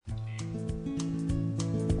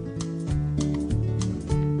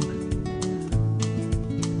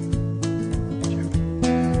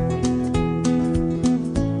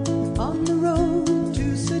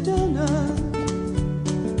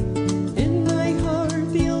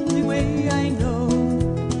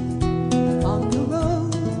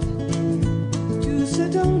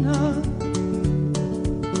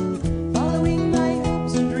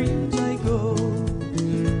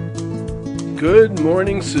Good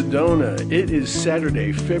morning, Sedona. It is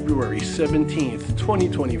Saturday, February 17th,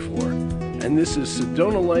 2024, and this is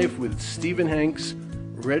Sedona Life with Stephen Hanks,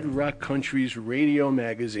 Red Rock Country's radio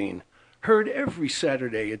magazine, heard every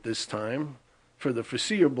Saturday at this time for the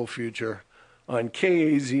foreseeable future on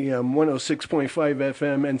KAZM 106.5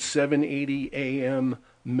 FM and 780 AM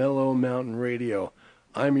Mellow Mountain Radio.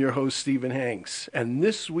 I'm your host, Stephen Hanks, and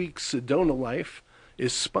this week's Sedona Life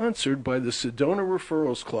is sponsored by the Sedona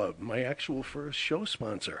Referrals Club, my actual first show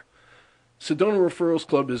sponsor. Sedona Referrals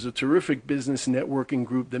Club is a terrific business networking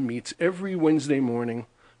group that meets every Wednesday morning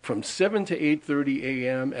from 7 to 8:30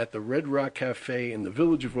 a.m. at the Red Rock Cafe in the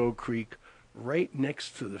village of Oak Creek, right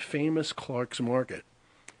next to the famous Clark's Market.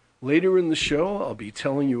 Later in the show, I'll be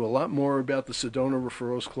telling you a lot more about the Sedona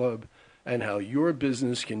Referrals Club and how your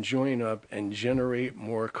business can join up and generate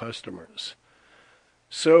more customers.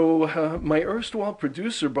 So my erstwhile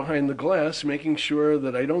producer behind the glass, making sure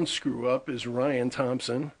that I don't screw up, is Ryan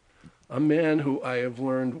Thompson, a man who I have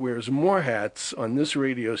learned wears more hats on this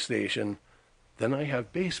radio station than I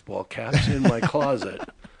have baseball caps in my closet.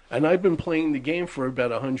 And I've been playing the game for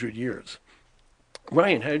about 100 years.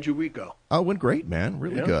 Ryan, how'd your week go? Oh, it went great, man.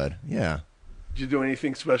 Really good. Yeah. Did you do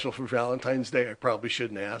anything special for Valentine's Day? I probably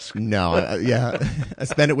shouldn't ask. No, I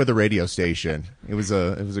spent it with the radio station. It was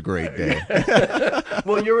a great day.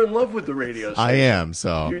 Well, you're in love with the radio station. I am,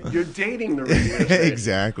 so. You're dating the radio station.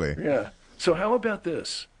 Exactly. Yeah. So how about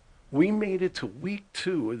this? We made it to week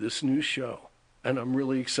 2 of this new show, and I'm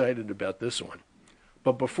really excited about this one.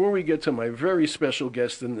 But before we get to my very special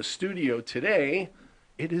guest in the studio today,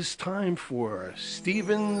 it is time for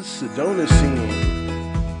Stephen's Sedona Scene.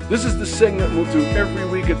 This is the segment we'll do every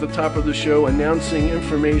week at the top of the show, announcing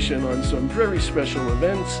information on some very special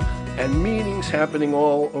events and meetings happening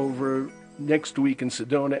all over next week in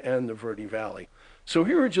Sedona and the Verde Valley. So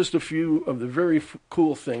here are just a few of the very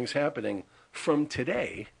cool things happening from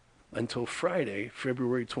today until Friday,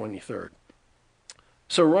 February 23rd.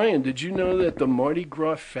 So Ryan, did you know that the Mardi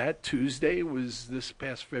Gras Fat Tuesday was this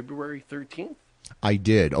past February 13th? I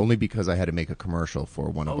did, only because I had to make a commercial for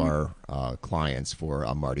one of our clients for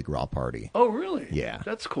a Mardi Gras party. Oh, really? Yeah.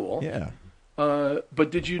 That's cool. Yeah. But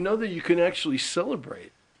did you know that you can actually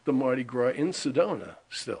celebrate the Mardi Gras in Sedona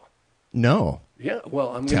still? No. Yeah, well,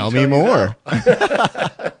 I'm going to tell me more.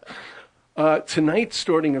 Tonight,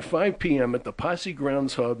 starting at 5 p.m. at the Posse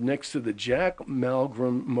Grounds Hub next to the Jack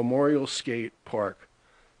Malgrim Memorial Skate Park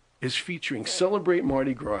is featuring Celebrate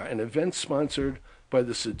Mardi Gras, an event sponsored by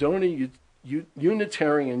the Sedona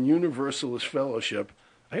Unitarian Universalist Fellowship.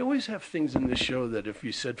 I always have things in this show that if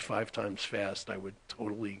you said 5 times fast, I would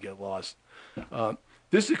totally get lost.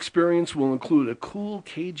 This experience will include a cool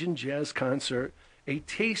Cajun jazz concert, a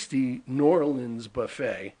tasty New Orleans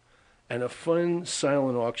buffet, and a fun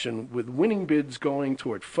silent auction with winning bids going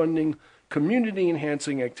toward funding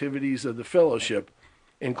community-enhancing activities of the fellowship,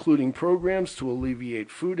 including programs to alleviate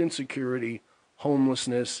food insecurity,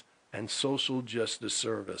 homelessness, and social justice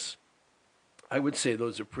service. I would say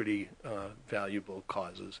those are pretty valuable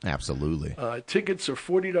causes. Absolutely. Tickets are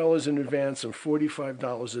 $40 in advance and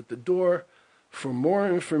 $45 at the door. For more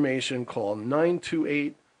information, call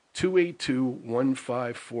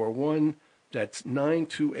 928-282-1541. That's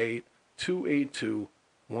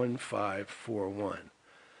 928-282-1541.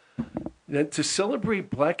 Then to celebrate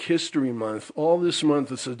Black History Month, all this month,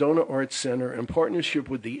 the Sedona Arts Center, in partnership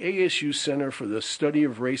with the ASU Center for the Study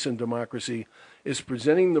of Race and Democracy, is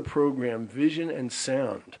presenting the program Vision and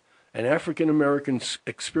Sound, an African-American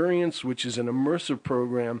experience, which is an immersive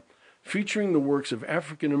program featuring the works of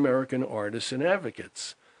African-American artists and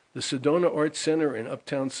advocates. The Sedona Arts Center in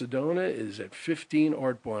Uptown Sedona is at 15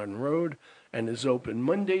 Art Barn Road and is open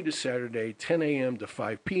Monday to Saturday, 10 a.m. to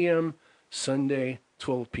 5 p.m., Sunday,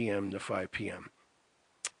 12 p.m. to 5 p.m.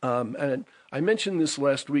 And I mentioned this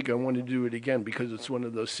last week. I want to do it again because it's one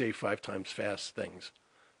of those say 5 times fast things.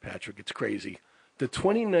 Patrick, it's crazy. The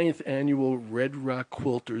 29th annual Red Rock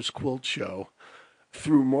Quilters Quilt Show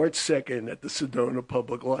through March 2nd at the Sedona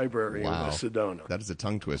Public Library in West Sedona. That is a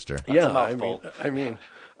tongue twister. Yeah, I mean,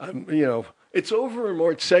 it's over on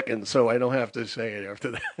March 2nd, so I don't have to say it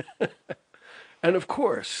after that. And of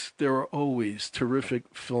course, there are always terrific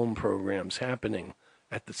film programs happening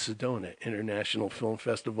at the Sedona International Film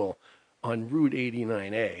Festival on Route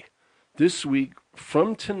 89A. This week,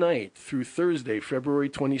 from tonight through Thursday, February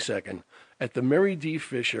 22nd, at the Mary D.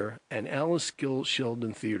 Fisher and Alice Gill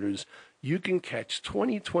Sheldon Theaters, you can catch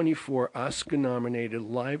 2024 Oscar-nominated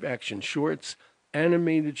live-action shorts,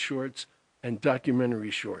 animated shorts, and documentary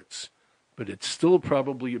shorts. But it's still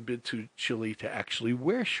probably a bit too chilly to actually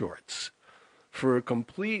wear shorts. For a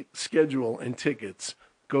complete schedule and tickets,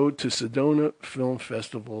 go to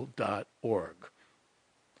sedonafilmfestival.org.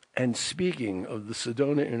 And speaking of the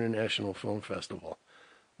Sedona International Film Festival,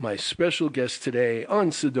 my special guest today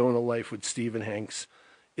on Sedona Life with Stephen Hanks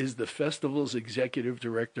is the festival's executive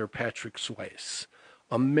director, Patrick Schweiss,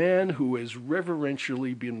 a man who has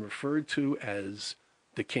reverentially been referred to as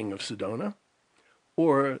the King of Sedona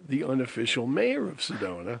or the unofficial mayor of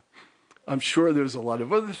Sedona. I'm sure there's a lot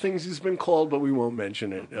of other things he's been called, but we won't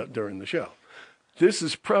mention it during the show. This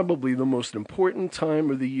is probably the most important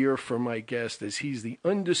time of the year for my guest, as he's the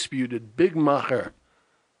undisputed big macher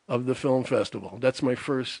of the film festival. That's my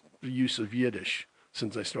first use of Yiddish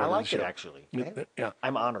since I started I like the show. it, actually. Yeah.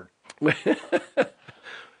 I'm honored.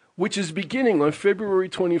 Which is beginning on February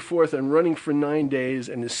 24th and running for 9 days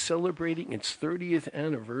and is celebrating its 30th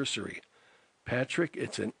anniversary. Patrick,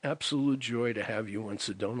 it's an absolute joy to have you on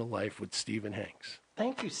Sedona Life with Stephen Hanks.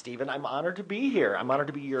 Thank you, Stephen. I'm honored to be here. I'm honored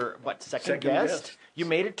to be your, second guest? guest? You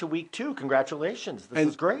made it to week 2. Congratulations. This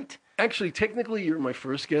is great. Actually, technically, you're my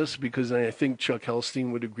first guest because I think Chuck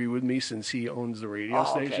Helstein would agree with me since he owns the radio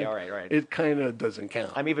station. Okay, all right. It kind of doesn't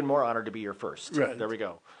count. I'm even more honored to be your first. Right. There we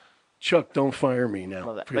go. Chuck, don't fire me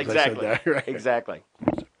now. Exactly. I said that, right? Exactly.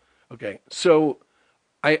 Okay, so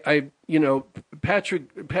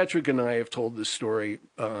Patrick and I have told this story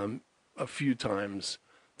a few times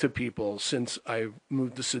to people since I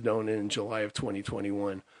moved to Sedona in July of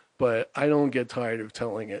 2021, but I don't get tired of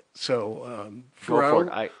telling it. So Go for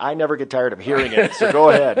it. I never get tired of hearing it, so go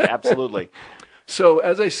ahead. Absolutely. So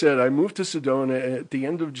as I said, I moved to Sedona at the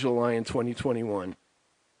end of July in 2021,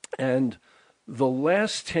 and the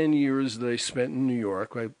last 10 years that I spent in New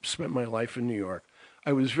York, I spent my life in New York,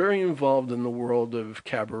 I was very involved in the world of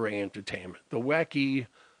cabaret entertainment, the wacky,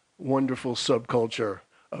 wonderful subculture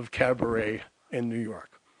of cabaret in New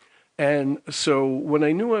York. And so when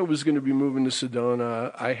I knew I was going to be moving to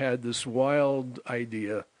Sedona, I had this wild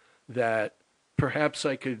idea that perhaps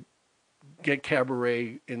I could get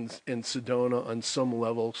cabaret in Sedona on some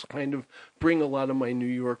levels, kind of bring a lot of my New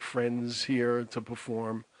York friends here to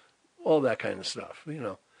perform, all that kind of stuff,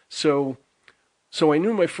 So I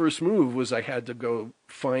knew my first move was I had to go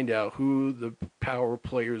find out who the power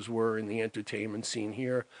players were in the entertainment scene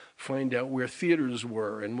here, find out where theaters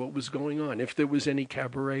were and what was going on, if there was any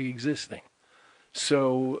cabaret existing.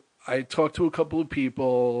 So I talked to a couple of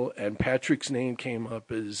people, and Patrick's name came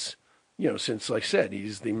up as, since like I said,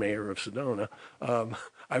 he's the mayor of Sedona.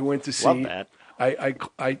 I went to see. Love that.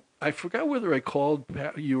 I forgot whether I called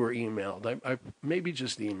you or emailed. I maybe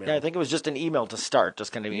just emailed. Yeah, I think it was just an email to start,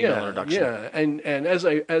 just kind of email introduction. Yeah, and as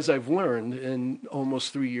I've learned in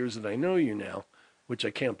almost 3 years that I know you now, which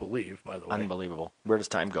I can't believe, by the way. Unbelievable. Where does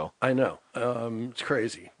time go? I know. It's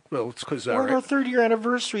crazy. Well, it's because we're on our 3rd-year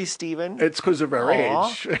anniversary, Stephen. It's because of our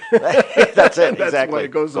age. That's it. That's exactly. why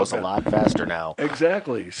it goes a lot faster now.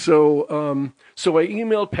 Exactly. So I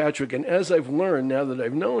emailed Patrick, and as I've learned now that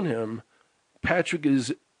I've known him, Patrick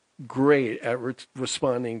is great at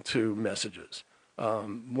responding to messages.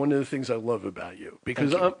 One of the things I love about you,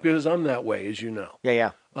 because I'm that way, as you know.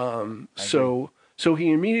 Yeah. So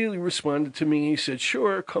he immediately responded to me. He said,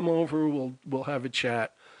 "Sure, come over. We'll have a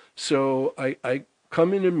chat." So I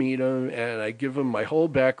come in to meet him, and I give him my whole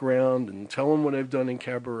background and tell him what I've done in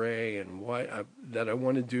cabaret and why that I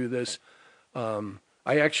want to do this. I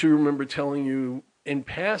actually remember telling you in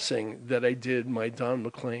passing that I did my Don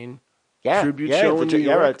McLean tribute show in New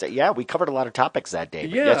York. Yeah, we covered a lot of topics that day.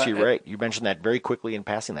 But yes, you're right. You mentioned that very quickly in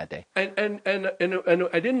passing that day. And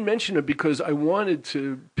I didn't mention it because I wanted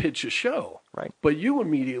to pitch a show. Right. But you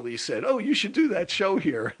immediately said, "Oh, you should do that show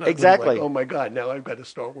here." And exactly. I was like, oh my God! Now I've got to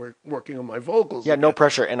start working on my vocals. Yeah, no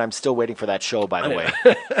pressure, and I'm still waiting for that show. By the way.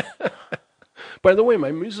 By the way,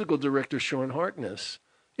 my musical director Sean Harkness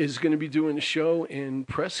is going to be doing a show in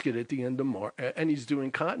Prescott at the end of March, and he's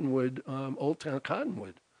doing Cottonwood, Old Town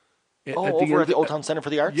Cottonwood. Over at the Old Town Center for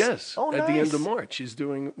the Arts? Yes. Oh, at the end of March. He's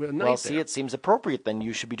doing a night there. It seems appropriate then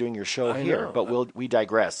you should be doing your show here, but we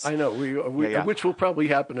digress. I know, which will probably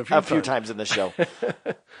happen a few times in the show.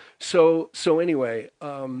 So anyway,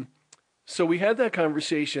 so we had that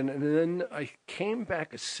conversation, and then I came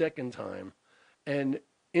back a second time, and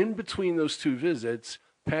in between those two visits,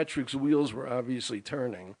 Patrick's wheels were obviously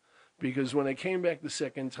turning, because when I came back the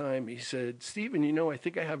second time, he said, "Stephen, I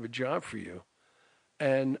think I have a job for you."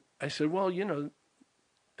 And I said, "Well,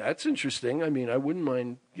 that's interesting. I mean, I wouldn't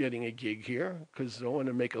mind getting a gig here because I want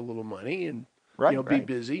to make a little money and be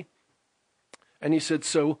busy." And he said,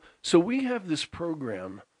 "So we have this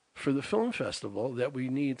program for the film festival that we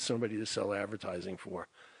need somebody to sell advertising for."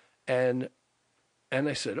 And And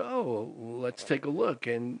I said, oh, let's take a look.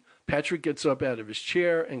 And Patrick gets up out of his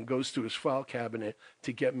chair and goes to his file cabinet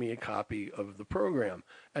to get me a copy of the program.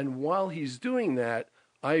 And while he's doing that,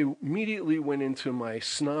 I immediately went into my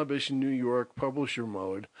snobbish New York publisher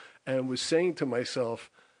mode and was saying to myself,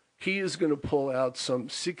 he is going to pull out some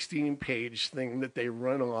 16-page thing that they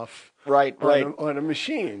run off on a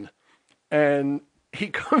machine. And he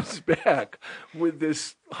comes back with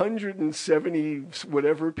this 170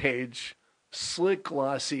 whatever page slick,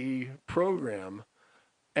 glossy program,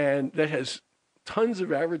 and that has tons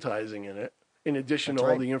of advertising in it, in addition to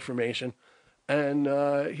all the information. And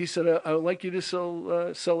he said, I would like you to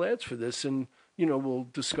sell ads for this, and, we'll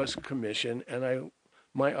discuss commission. And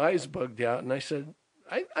my eyes bugged out, and I said,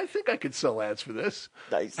 I think I could sell ads for this.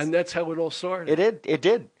 Nice. And that's how it all started. It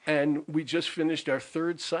did. And we just finished our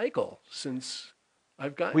third cycle since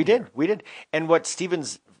I've gotten here. We did. And what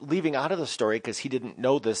Stephen's leaving out of the story, because he didn't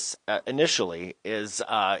know this initially, is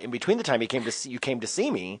in between the time you came to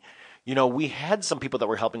see me, we had some people that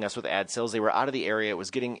were helping us with ad sales. They were out of the area. It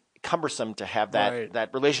was getting cumbersome to have that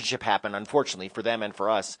relationship happen, unfortunately, for them and for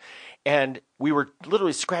us. And we were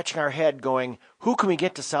literally scratching our head going, who can we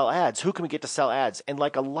get to sell ads? Who can we get to sell ads? And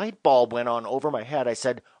like a light bulb went on over my head. I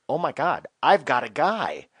said, oh, my God, I've got a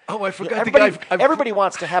guy. Oh, I forgot everybody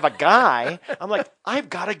wants to have a guy. I'm like, I've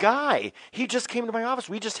got a guy. He just came to my office.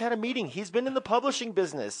 We just had a meeting. He's been in the publishing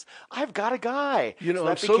business. I've got a guy.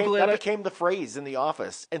 That became the phrase in the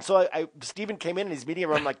office. And so Stephen came in and he's meeting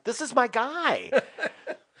everyone. I'm like, this is my guy.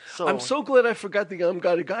 So I'm so glad I forgot the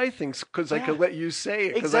got a guy things because I could let you say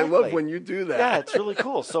it because I love when you do that. Yeah, it's really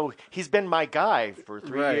cool. So he's been my guy for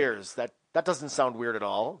 3 years. That doesn't sound weird at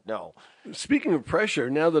all. No. Speaking of pressure,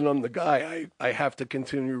 now that I'm the guy, I have to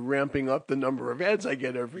continue ramping up the number of ads I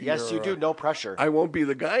get every year. Yes, you do. No pressure. I won't be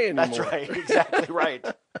the guy anymore. That's right. Exactly right.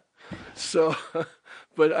 So,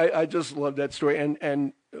 but I just love that story.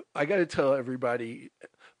 And I got to tell everybody,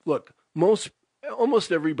 look,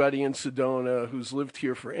 almost everybody in Sedona who's lived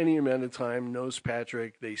here for any amount of time knows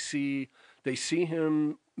Patrick. They see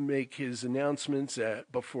him make his announcements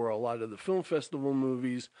before a lot of the film festival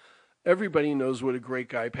movies. Everybody knows what a great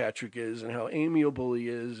guy Patrick is and how amiable he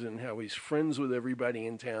is and how he's friends with everybody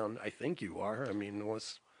in town. I think you are. I mean,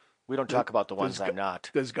 we don't talk about the ones I'm not.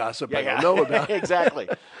 There's gossip I don't know about. Exactly.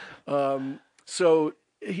 So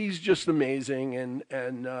he's just amazing, and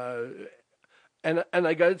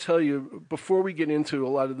I got to tell you, before we get into a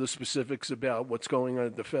lot of the specifics about what's going on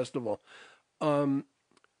at the festival,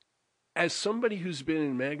 as somebody who's been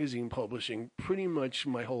in magazine publishing pretty much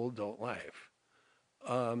my whole adult life,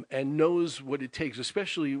 and knows what it takes,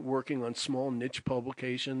 especially working on small niche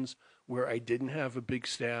publications where I didn't have a big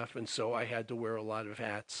staff, and so I had to wear a lot of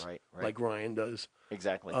hats, like Ryan does.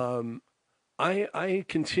 Exactly. I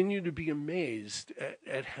continue to be amazed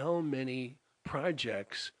at how many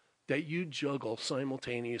projects that you juggle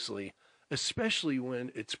simultaneously, especially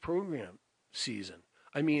when it's program season.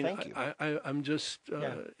 I mean, thank you. I'm just,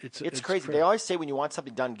 it's crazy. They always say when you want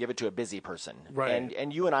something done, give it to a busy person. Right.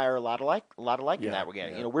 And you and I are a lot alike in that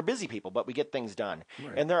regard. Yeah. We're busy people, but we get things done.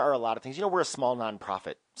 Right. And there are a lot of things. We're a small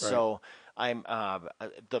nonprofit. So I'm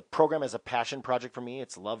the program is a passion project for me.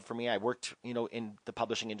 It's love for me. I worked, in the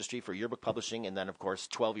publishing industry for yearbook publishing, and then of course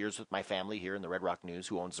 12 years with my family here in the Red Rock News,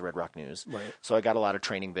 who owns the Red Rock News. Right. So I got a lot of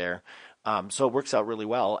training there. So it works out really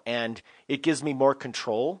well, and it gives me more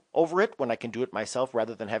control over it when I can do it myself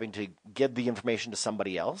rather than having to give the information to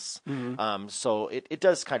somebody else. Mm-hmm. So it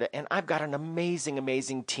does kind of, and I've got an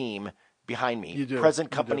amazing team behind me,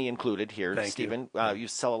 present company included here. Thank Stephen, you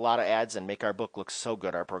sell a lot of ads and make our book look so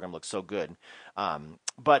good. Our program looks so good.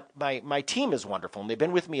 But my team is wonderful, and they've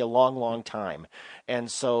been with me a long time. And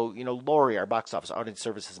so, Lori, our box office audience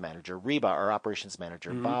services manager, Reba, our operations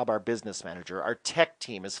manager, Bob, our business manager, our tech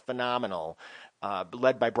team is phenomenal,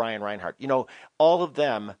 led by Brian Reinhardt. All of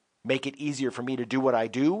them make it easier for me to do what I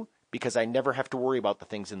do because I never have to worry about the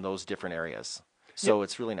things in those different areas. So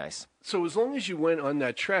it's really nice. So as long as you went on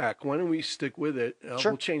that track, why don't we stick with it?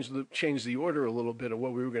 Sure. We'll change the order a little bit of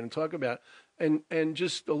what we were going to talk about, and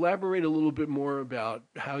just elaborate a little bit more about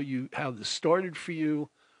how this started for you,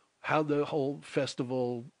 how the whole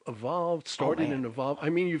festival started and evolved. I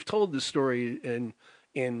mean, you've told this story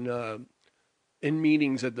in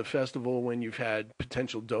meetings at the festival when you've had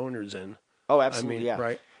potential donors in. Oh, absolutely,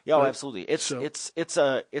 right? Yeah, absolutely. It's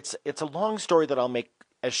a long story that I'll make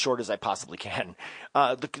as short as I possibly can.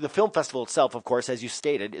 The film festival itself, of course, as you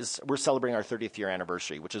stated, we're celebrating our 30th year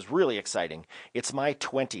anniversary, which is really exciting. It's my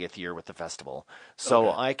 20th year with the festival.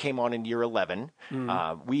 So I came on in year 11.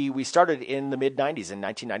 Mm-hmm. We started in the mid-'90s. In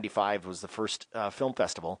 1995 was the first film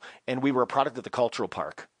festival, and we were a product of the Cultural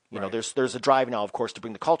Park. You know, there's a drive now, of course, to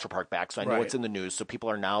bring the Culture Park back. So I know Right. it's in the news. So people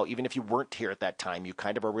are now, even if you weren't here at that time, you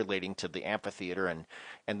kind of are relating to the amphitheater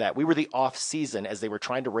and that we were the off season as they were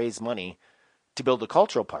trying to raise money to build a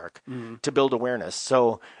cultural park, to build awareness.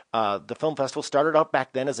 So the film festival started out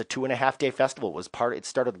back then as a 2.5-day festival. It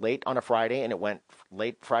started late on a Friday and it went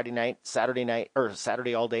late Friday night,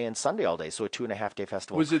 Saturday all day and Sunday all day. So a 2.5-day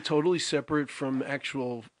festival. Was it totally separate from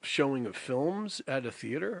actual showing of films at a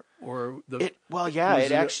theater, or It was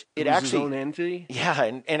actually its own entity? Yeah,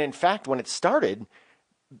 and in fact, when it started,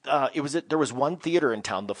 there was one theater in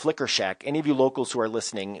town, the Flicker Shack. Any of you locals who are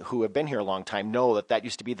listening who have been here a long time know that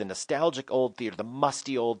used to be the nostalgic old theater, the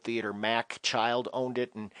musty old theater. Mac Child owned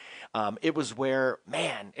it, and it was where,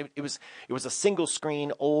 man, it was a single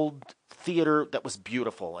screen old theater that was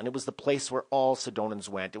beautiful, and it was the place where all Sedonans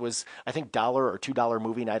went. It was, I think, $1 or $2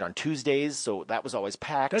 movie night on Tuesdays, so that was always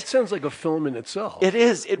packed. That sounds like a film in itself. It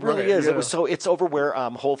is. It really is. Yeah. It was it's over where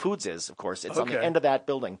Whole Foods is, of course. It's on the end of that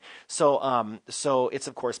building. So it's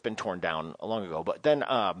of course been torn down long ago. But then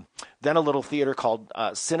a little theater called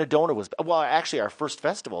Sedona was. Well, actually, our first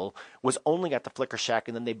festival was only at the Flicker Shack,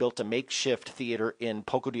 and then they built a makeshift theater in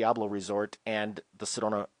Poco Diablo Resort and the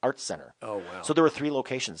Sedona Arts Center. Oh wow! So there were 3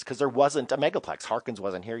 locations because there wasn't a megaplex. Harkins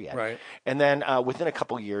wasn't here yet. Right. And then within a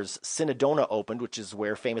couple years, Sedona opened, which is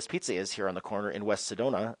where Famous Pizza is here on the corner in West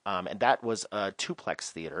Sedona, and that was a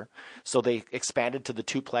 2-plex theater. So they expanded to the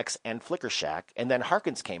 2-plex and Flicker Shack, and then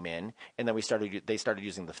Harkins came in, and then they started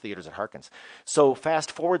using the theaters at Harkins. So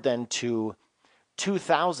fast forward then to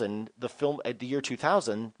 2000, the year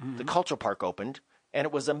 2000, the Cultural Park opened. And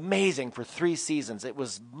it was amazing for 3 seasons. It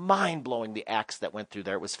was mind-blowing, the acts that went through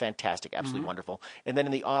there. It was fantastic, absolutely wonderful. And then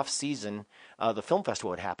in the off-season, the film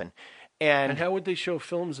festival would happen. And how would they show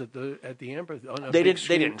films at the amphitheater? They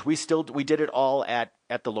didn't. We did it all at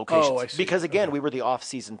the locations. Oh, I see. Because again, we were the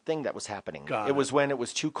off-season thing that was happening. It was when it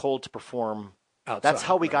was too cold to perform. Outside, that's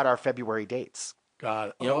how we got our February dates. Got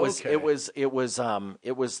it. You know, it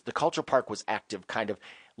was the Culture Park was active kind of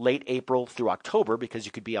late April through October because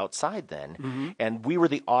you could be outside then. And we were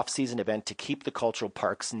the off-season event to keep the Cultural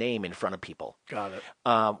Park's name in front of people. Got it.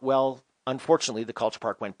 Well, unfortunately, the Culture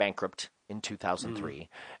Park went bankrupt in 2003.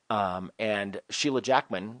 And Sheila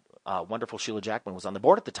Jackman, wonderful Sheila Jackman, was on the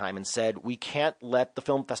board at the time and said, we can't let the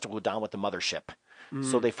film festival go down with the mothership.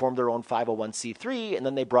 So they formed their own 501c3, and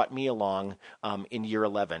then they brought me along in year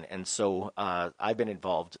 11. And so I've been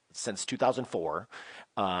involved since 2004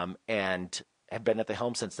 and have been at the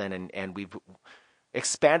helm since then. And we've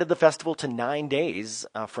expanded the festival to 9 days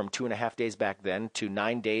from 2.5 days back then to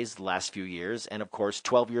 9 days the last few years. And, of course,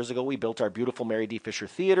 12 years ago, we built our beautiful Mary D. Fisher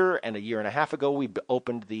Theater. And a year and a half ago, we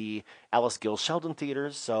opened the Alice Gill Sheldon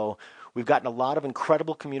Theaters. So we've gotten a lot of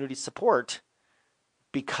incredible community support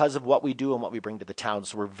because of what we do and what we bring to the town.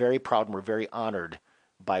 So we're very proud and we're very honored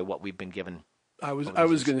by what we've been given. I was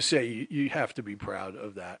going to say you have to be proud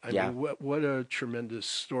of that. I mean, what a tremendous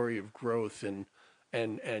story of growth and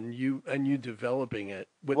you developing it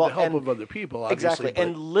with the help of other people. Obviously, exactly,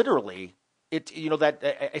 and literally.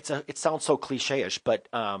 It sounds so cliche-ish, but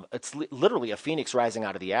it's literally a phoenix rising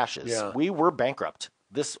out of the ashes. Yeah. We were bankrupt.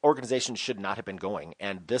 This organization should not have been going,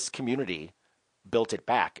 and this community built it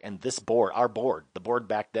back. And this board, the board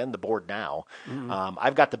back then, the board now,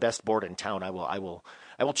 I've got the best board in town. I will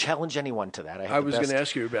challenge anyone to that. I was going to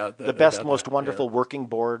ask you about the best, most wonderful working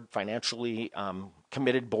board, financially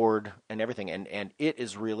committed board, and everything. And it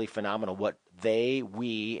is really phenomenal what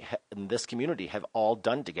we in this community have all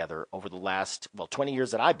done together over the last 20 years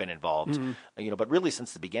that I've been involved. But really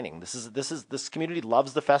since the beginning, this community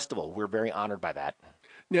loves the festival. We're very honored by that.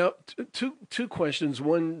 Now, two questions.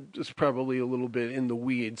 One is probably a little bit in the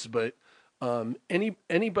weeds, but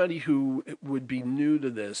anybody who would be new to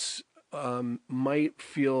this might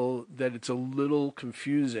feel that it's a little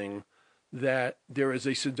confusing that there is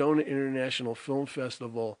a Sedona International Film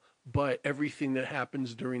Festival, but everything that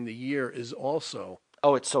happens during the year is also.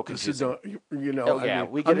 Oh, it's so confusing.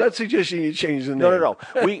 I'm not suggesting you change the name. No.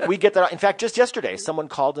 We get that. In fact, just yesterday, someone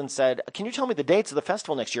called and said, "Can you tell me the dates of the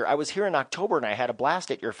festival next year? I was here in October and I had a blast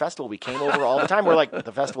at your festival. We came over all the time." We're like,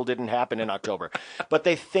 the festival didn't happen in October, but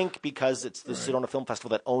they think because it's the Sedona Film Festival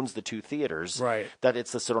that owns the 2 theaters, that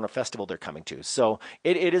it's the Sedona Festival they're coming to. So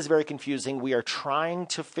it is very confusing. We are trying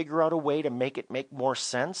to figure out a way to make it make more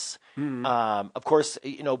sense. Of course,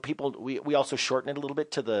 people. We also shorten it a little bit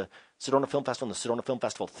to the Sedona Film Festival and the Sedona Film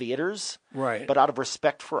Festival theaters. Right. But out of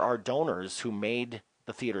respect for our donors who made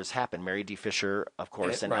the theaters happen, Mary D. Fisher, of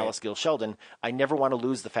course, and Alice Gill Sheldon, I never want to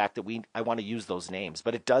lose the fact that I want to use those names.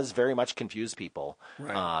 But it does very much confuse people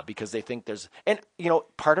because they think there's – and,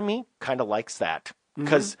 part of me kind of likes that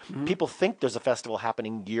because people think there's a festival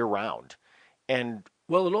happening year-round. And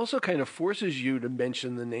Well, it also kind of forces you to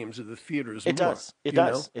mention the names of the theaters It more. does. It you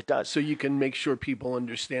does. know? It does. So you can make sure people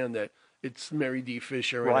understand that it's Mary D.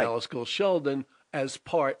 Fisher and Right. Alice Gould Sheldon as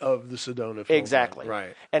part of the Sedona film. Exactly.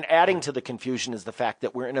 Right. And adding to the confusion is the fact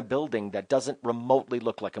that we're in a building that doesn't remotely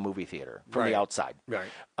look like a movie theater from the outside. Right.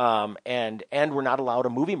 And we're not allowed a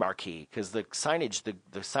movie marquee because the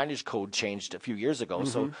signage code changed a few years ago.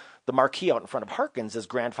 So the marquee out in front of Harkins is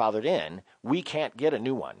grandfathered in. We can't get a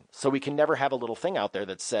new one. So we can never have a little thing out there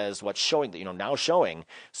that says what's showing, now showing.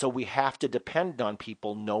 So we have to depend on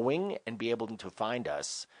people knowing and be able to find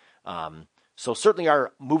us. So certainly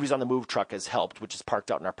our Movies on the Move truck has helped, which is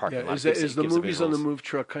parked out in our parking lot. Is the Movies on the Move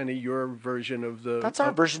truck kind of your version of the... That's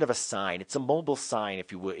our version of a sign. It's a mobile sign,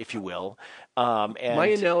 if you will. And my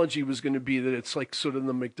analogy was going to be that it's like sort of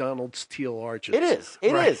the McDonald's teal arches. It is.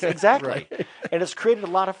 It is, exactly. Right. And it's created a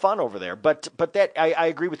lot of fun over there. But that I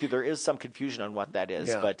agree with you. There is some confusion on what that is.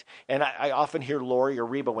 Yeah. And I often hear Lori or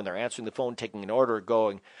Reba when they're answering the phone, taking an order,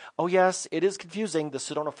 going, "Oh yes, it is confusing. The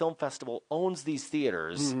Sedona Film Festival owns these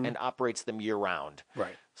theaters and operates them year round."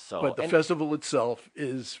 Right. So, but the festival itself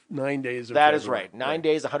is 9 days. That is right. 9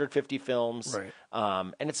 days, 150 films.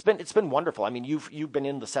 Right. And it's been wonderful. I mean, you've been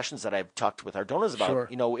in the sessions that I've talked with our donors about. Sure.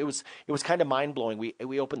 It was kind of mind blowing.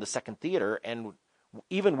 We opened the second theater, and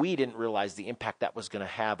even we didn't realize the impact that was going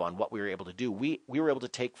to have on what we were able to do. We were able to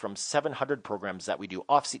take from 700 programs that we do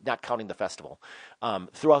off, not counting the festival,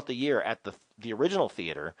 throughout the year at the original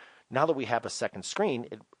theater. Now that we have a second screen,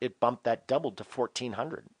 it bumped that doubled to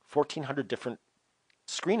 1,400 different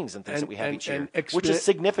screenings and things that we have each year, which is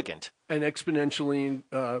significant. And exponentially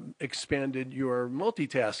expanded your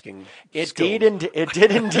multitasking It skills.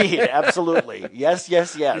 did indeed. Absolutely. Yes.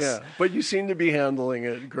 Yeah, but you seem to be handling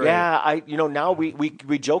it great. Yeah, now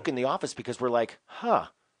we joke in the office because we're like,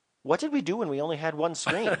 what did we do when we only had one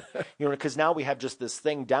screen? Because now we have just this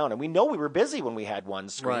thing down, and we know we were busy when we had one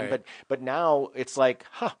screen, Right. but now it's like,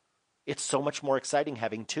 it's so much more exciting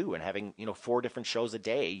having two and having 4 different shows a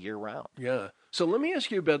day year round. Yeah. So let me ask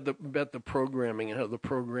you about the programming and how the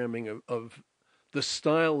programming of the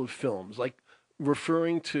style of films, like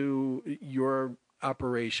referring to your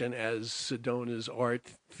operation as Sedona's Art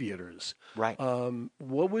Theaters. Right.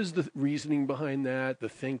 What was the reasoning behind that, the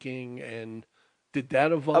thinking, and did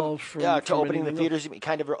that evolve from opening the anything theaters? You mean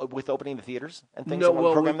kind of with opening the theaters and things? No, that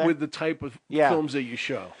well, program there? with the type of films that you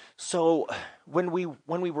show. So when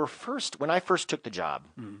I first took the job,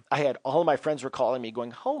 I had all of my friends were calling me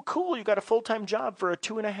going, "Oh, cool! You got a full-time job for a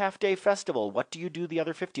 2.5-day festival. What do you do the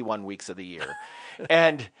other 51 weeks of the year?"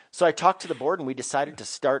 And so I talked to the board, and we decided to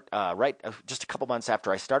start just a couple months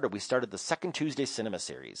after I started. We started the Second Tuesday Cinema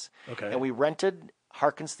Series, Okay. and we rented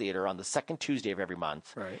Harkins Theater on the second Tuesday of every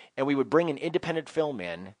month, Right. and we would bring an independent film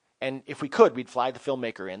in, and if we could, we'd fly the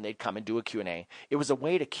filmmaker in. They'd come and do a Q&A. It was a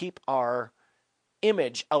way to keep our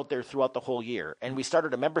image out there throughout the whole year. And we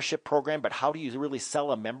started a membership program, but how do you really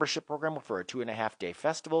sell a membership program for a 2.5-day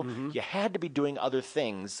festival? You had to be doing other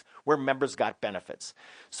things where members got benefits.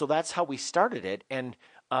 So that's how we started it. And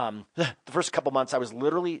the first couple months, I was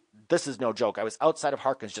literally, this is no joke, I was outside of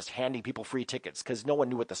Harkins just handing people free tickets because no one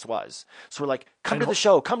knew what this was. So we're like, come to the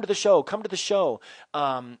show, come to the show, come to the show.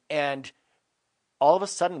 And all of a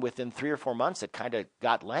sudden, within 3 or 4 months, it kind of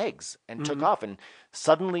got legs and took off. And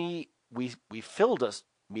suddenly we filled a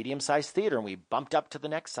medium-sized theater, and we bumped up to the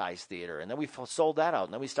next size theater, and then we sold that out,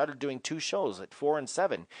 and then we started doing 2 shows at 4 and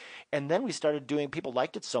 7, and then we started doing, people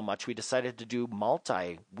liked it so much, we decided to do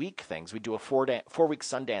multi-week things. We do a 4-week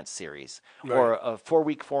Sundance series, Right. or a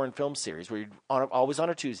 4-week foreign film series, where you're always on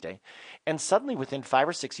a Tuesday, and suddenly within 5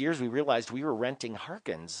 or 6 years, we realized we were renting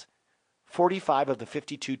Harkins 45 of the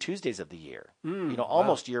 52 Tuesdays of the year,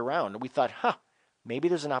 almost year-round, and we thought, maybe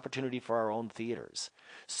there's an opportunity for our own theaters.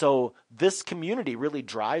 So this community really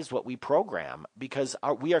drives what we program because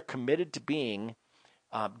we are committed to being,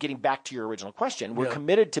 getting back to your original question, we're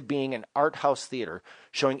committed to being an art house theater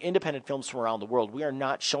showing independent films from around the world. We are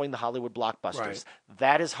not showing the Hollywood blockbusters. Right.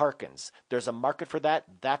 That is Harkins. There's a market for that.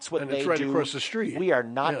 That's what And they it's right do. across the street. We are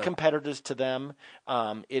not Yeah. competitors to them.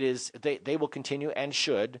 It is they will continue and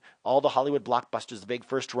should. All the Hollywood blockbusters, the big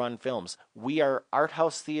first run films. We are art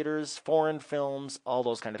house theaters, foreign films, all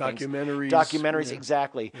those kind of Documentaries. things. Yeah.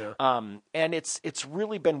 Exactly. Yeah. And it's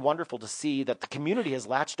really been wonderful to see that the community has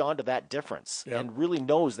latched on to that difference Yep. and really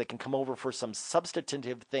knows they can come over for some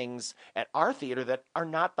substantive things at our theater that are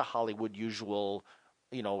not the Hollywood usual,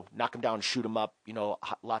 knock them down, shoot them up,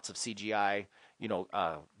 lots of CGI,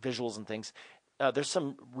 visuals and things. there's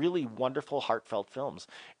some really wonderful, heartfelt films.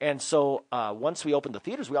 And so once we opened the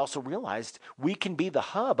theaters, we also realized we can be the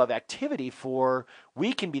hub of activity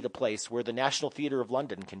we can be the place where the National Theatre of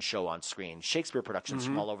London can show on screen, Shakespeare productions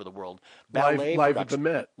from all over the world, ballet live at the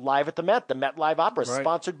Met. Live at the Met, the Met Live Opera, Right.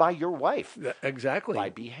 sponsored by your wife. Exactly. By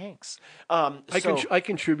B. Hanks. I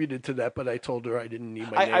contributed to that, but I told her I didn't need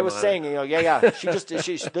my name I was on saying,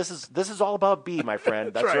 it. This is all about B, my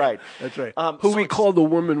friend. That's right. That's right. Who we call the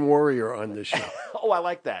woman warrior on this show. Oh, I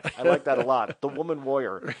like that. I like that a lot. The woman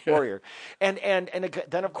warrior. And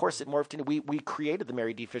then, of course, it morphed into, we created the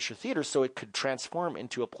Mary D. Fisher Theater so it could transform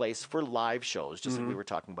into a place for live shows, just like we were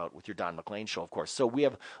talking about with your Don McLean show, of course. So we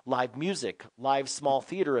have live music, live small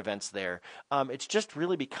theater events there. It's just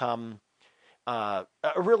really become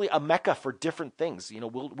really a mecca for different things.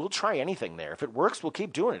 We'll try anything there. If it works, we'll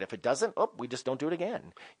keep doing it. If it doesn't, we just don't do it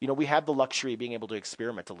again. We have the luxury of being able to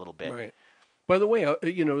experiment a little bit. Right. By the way,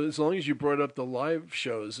 as long as you brought up the live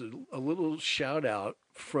shows, a little shout out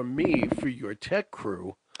from me for your tech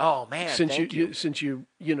crew. Oh man, since thank you. Since you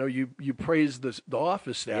praised the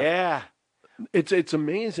office staff. Yeah. It's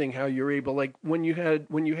amazing how you're able, like when you had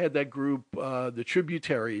that group, the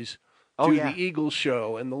Tributaries, do the Eagles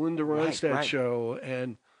show and the Linda Ronstadt show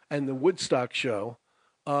and the Woodstock show.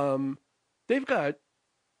 They've got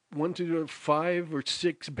 5 or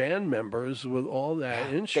 6 band members with all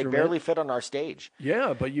that instrument. They barely fit on our stage.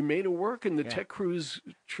 Yeah, but you made it work, and the tech crew's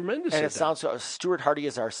tremendous. And it sounds. Stuart Hardy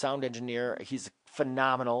is our sound engineer. He's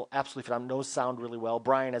phenomenal, absolutely phenomenal. Knows sound really well.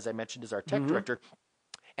 Brian, as I mentioned, is our tech director,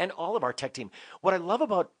 and all of our tech team. What I love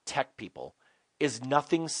about tech people is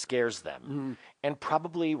nothing scares them, and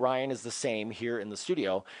probably Ryan is the same here in the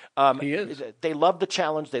studio. He is. They love the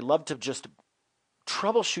challenge. They love to just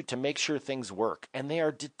troubleshoot to make sure things work, and they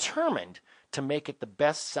are determined to make it the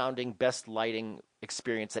best sounding, best lighting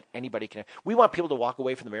experience that anybody can. We want people to walk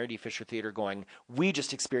away from the Mary D. Fisher Theater going, we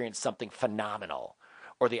just experienced something phenomenal.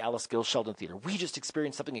 Or the Alice Gill Sheldon Theater, we just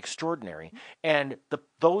experienced something extraordinary. And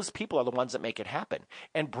those people are the ones that make it happen.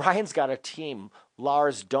 And Brian's got a team,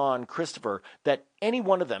 Lars, Dawn, Christopher, that any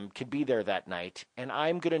one of them could be there that night. And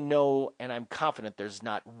I'm going to know, and I'm confident there's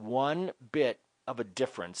not one bit of a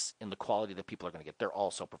difference in the quality that people are going to get. They're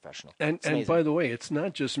all so professional. And by the way, it's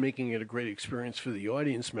not just making it a great experience for the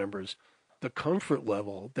audience members, the comfort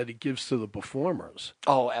level that it gives to the performers.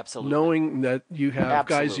 Oh, absolutely. Knowing that you have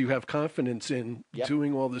guys you have confidence in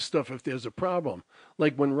doing all this stuff if there's a problem.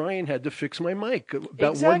 Like when Ryan had to fix my mic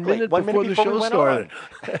about 1 minute before the show started.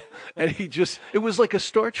 And it was like a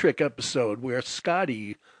Star Trek episode where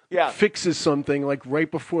Scotty fixes something like right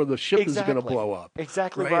before the ship is going to blow up.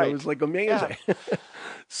 Exactly right. It was like amazing. Yeah.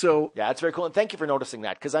 So it's very cool, and thank you for noticing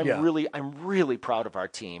that, because I'm really proud of our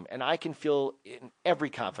team, and I can feel in every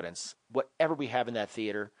confidence whatever we have in that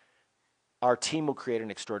theater, our team will create an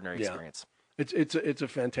extraordinary experience. It's a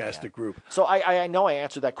fantastic group. So I know I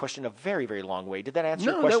answered that question a very, very long way. Did that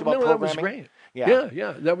answer your question about programming? That was great.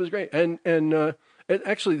 Yeah, that was great. And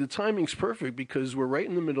actually, the timing's perfect because we're right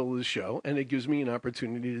in the middle of the show, and it gives me an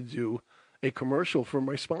opportunity to do a commercial for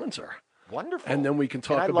my sponsor. Wonderful. And then we can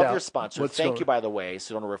talk about. And I love your sponsor. Thank you, by the way,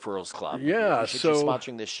 Sedona Referrals Club. Yeah, so you're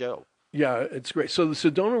sponsoring this show. Yeah, it's great. So the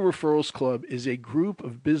Sedona Referrals Club is a group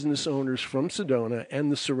of business owners from Sedona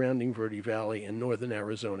and the surrounding Verde Valley and northern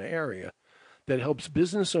Arizona area that helps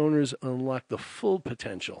business owners unlock the full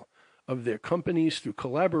potential of their companies through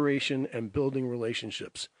collaboration and building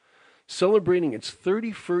relationships. Celebrating its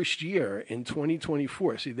 31st year in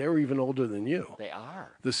 2024. See, they're even older than you. They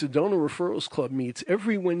are. The Sedona Referrals Club meets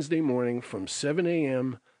every Wednesday morning from 7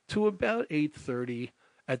 a.m. to about 8:30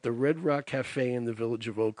 at the Red Rock Cafe in the village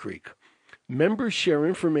of Oak Creek. Members share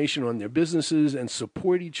information on their businesses and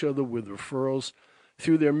support each other with referrals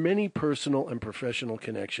through their many personal and professional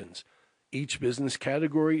connections. Each business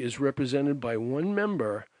category is represented by one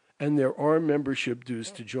member, and there are membership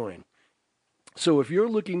dues to join. So if you're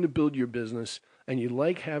looking to build your business and you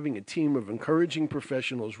like having a team of encouraging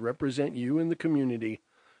professionals represent you in the community,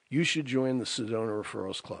 you should join the Sedona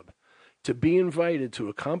Referrals Club. To be invited to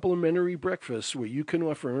a complimentary breakfast where you can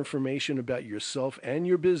offer information about yourself and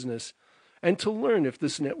your business, and to learn if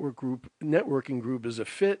this networking group is a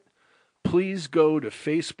fit, please go to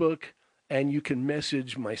Facebook, and you can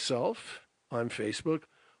message myself on Facebook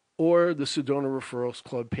or the Sedona Referrals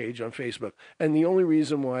Club page on Facebook. And the only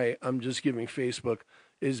reason why I'm just giving Facebook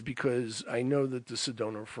is because I know that the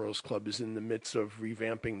Sedona Referrals Club is in the midst of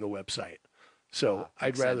revamping the website. So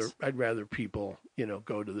I'd rather people,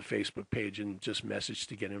 go to the Facebook page and just message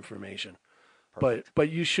to get information. Perfect. But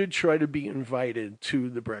you should try to be invited to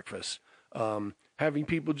the breakfast. Having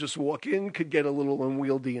people just walk in could get a little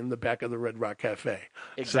unwieldy in the back of the Red Rock Cafe.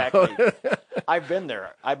 Exactly. I've been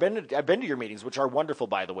there. I've been to your meetings, which are wonderful,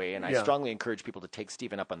 by the way, and I Yeah. strongly encourage people to take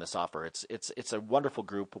Stephen up on this offer. It's a wonderful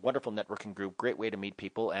group, a wonderful networking group, great way to meet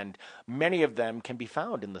people, and many of them can be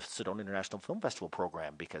found in the Sedona International Film Festival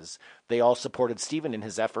program because they all supported Stephen in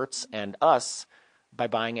his efforts and us by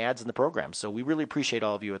buying ads in the program. So we really appreciate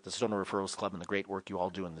all of you at the Sedona Referrals Club and the great work you all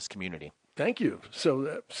do in this community. Thank you.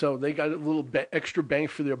 So they got a little extra bang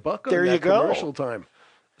for their buck on There you that go. commercial time.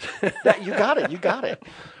 You got it. You got it.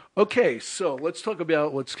 Okay, so let's talk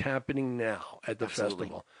about what's happening now at the Absolutely.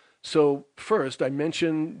 festival. So first, I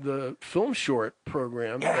mentioned the film short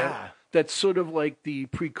program. Yeah. That's sort of like the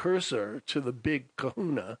precursor to the big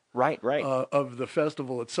kahuna Right. of the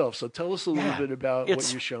festival itself. So tell us a little bit about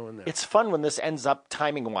what you're showing there. It's fun when this ends up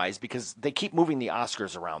timing-wise because they keep moving the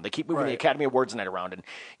Oscars around. They keep moving the Academy Awards night around.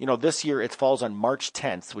 And, this year it falls on March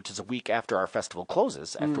 10th, which is a week after our festival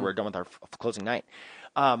closes, after we're done with our closing night.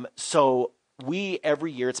 So we,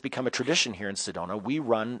 every year, it's become a tradition here in Sedona, we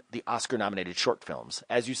run the Oscar-nominated short films.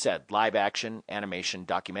 As you said, live action, animation,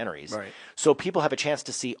 documentaries. Right. So people have a chance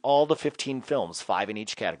to see all the 15 films, 5 in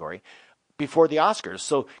each category, before the Oscars.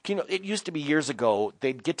 So, it used to be years ago,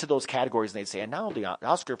 they'd get to those categories and they'd say, and now the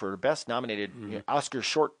Oscar for best nominated Oscar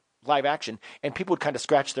short live action, and people would kind of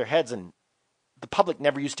scratch their heads, and the public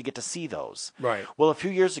never used to get to see those. Right. Well, a few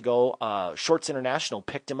years ago, Shorts International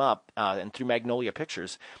picked him up and through Magnolia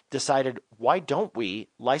Pictures decided, why don't we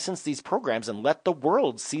license these programs and let the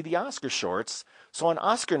world see the Oscar shorts? So on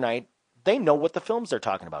Oscar night, they know what the films they're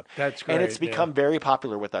talking about. That's great. And it's become very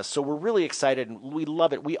popular with us. So we're really excited and we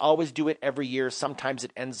love it. We always do it every year. Sometimes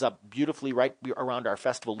it ends up beautifully right around our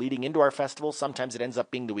festival, leading into our festival. Sometimes it ends up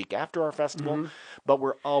being the week after our festival. But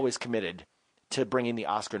we're always committed to bringing the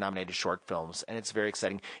Oscar-nominated short films, and it's very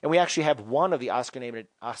exciting. And we actually have one of the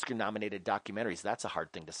Oscar-nominated documentaries. That's a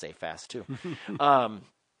hard thing to say fast, too.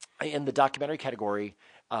 In the documentary category,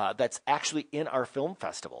 that's actually in our film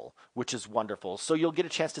festival, which is wonderful. So you'll get a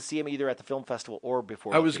chance to see him either at the film festival or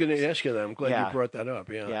before. I was going to ask you that. I'm glad you brought that up.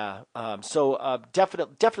 Yeah. So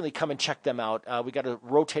definitely come and check them out. We got a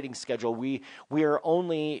rotating schedule. We are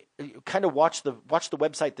only kind of watch the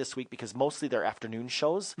website this week because mostly they're afternoon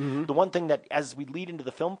shows. The one thing that as we lead into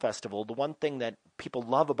the film festival, the one thing that people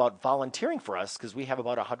love about volunteering for us, because we have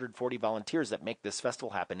about 140 volunteers that make this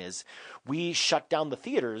festival happen, is we shut down the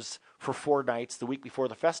theaters for 4 nights the week before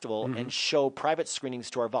the festival and show private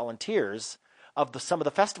screenings to our volunteers of some of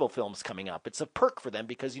the festival films coming up. It's a perk for them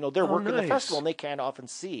because they're working the festival and they can't often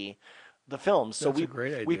see the films. So That's a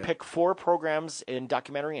great idea. we pick 4 programs in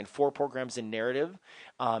documentary and 4 programs in narrative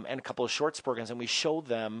and a couple of shorts programs, and we show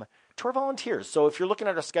them to our volunteers. So if you're looking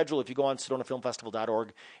at our schedule, if you go on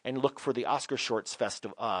SedonaFilmFestival.org and look for the Oscar Shorts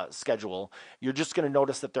schedule, you're just going to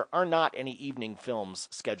notice that there are not any evening films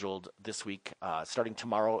scheduled this week. Starting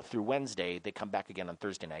tomorrow through Wednesday, they come back again on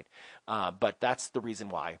Thursday night. But that's the reason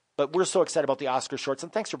why. But we're so excited about the Oscar Shorts,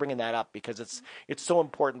 and thanks for bringing that up because it's so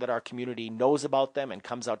important that our community knows about them and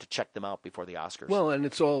comes out to check them out before the Oscars. Well, and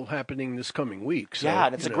it's all happening this coming week. So,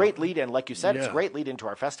 and it's a great lead-in. Like you said, it's a Yeah. great lead-in to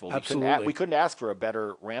our festival. Absolutely. We couldn't ask for a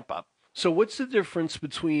better ramp-up. So what's the difference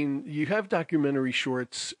between, you have documentary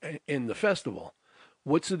shorts in the festival.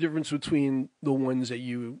 What's the difference between the ones that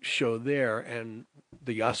you show there and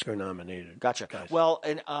the Oscar nominated? Gotcha. guys? Well,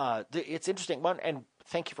 and it's interesting. And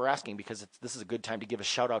thank you for asking because this is a good time to give a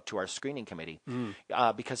shout out to our screening committee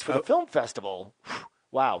because for the film festival,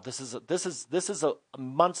 wow, this is a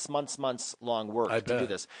months long work to do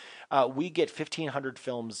this. We get 1,500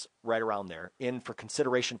 films right around there in for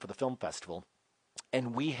consideration for the film festival.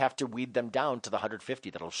 And we have to weed them down to the 150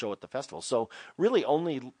 that'll show at the festival. So really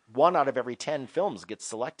only 1 out of every 10 films gets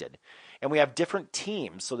selected. And we have different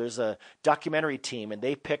teams. So there's a documentary team, and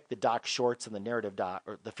they pick the doc shorts and the narrative doc,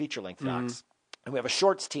 or the feature-length docs. And we have a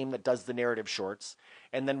shorts team that does the narrative shorts.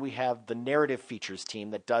 And then we have the narrative features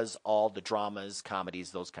team that does all the dramas,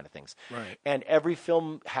 comedies, those kind of things. Right. And every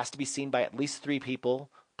film has to be seen by at least 3 people,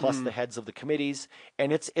 plus the heads of the committees,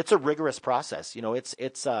 and it's a rigorous process.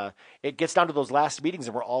 It gets down to those last meetings,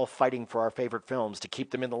 and we're all fighting for our favorite films to keep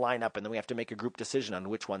them in the lineup, and then we have to make a group decision on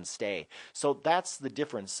which ones stay. So that's the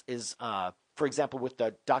difference. Is for example, with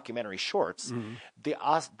the documentary shorts,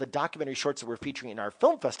 the documentary shorts that we're featuring in our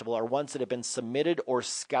film festival are ones that have been submitted or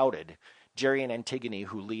scouted. Jerry and Antigone,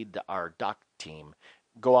 who lead our doc team,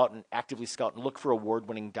 go out and actively scout and look for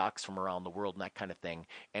award-winning docs from around the world and that kind of thing,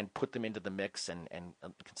 and put them into the mix and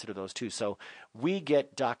consider those too. So we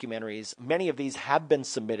get documentaries. Many of these have been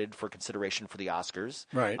submitted for consideration for the Oscars.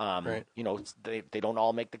 Right. You know, they don't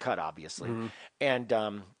all make the cut, obviously. And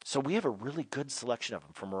so we have a really good selection of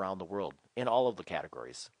them from around the world in all of the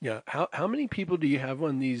categories. Yeah. How many people do you have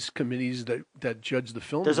on these committees that judge the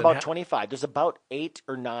films? There's about 25. There's about 8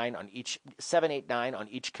 or 9 on each, 7, 8, 9 on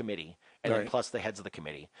each committee. And then plus the heads of the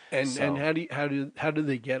committee. And how do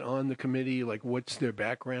they get on the committee? Like, what's their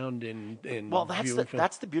background in well,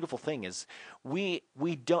 that's the beautiful thing is we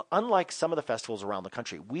don't, unlike some of the festivals around the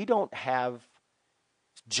country, we don't have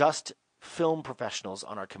just film professionals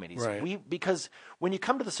on our committees. Right. Because when you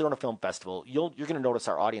come to the Sedona Film Festival, you're going to notice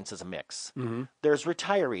our audience is a mix. There's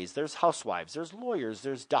retirees, there's housewives, there's lawyers,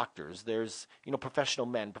 there's doctors, there's professional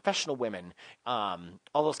men, professional women, all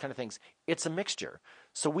those kind of things. It's a mixture.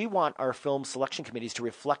 So we want our film selection committees to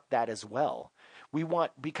reflect that as well.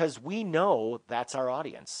 Because we know that's our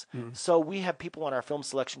audience. So we have people on our film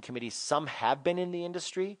selection committee. Some have been in the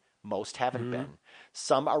industry, most haven't been.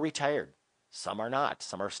 Some are retired. Some are not.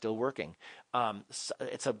 Some are still working. I'm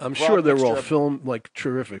sure they're all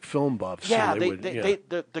terrific film buffs. Yeah, so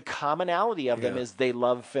the commonality of them is they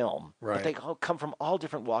love film. Right. But they all come from all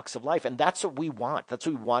different walks of life, and that's what we want. That's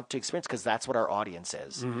what we want to experience because that's what our audience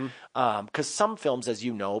is. Because some films, as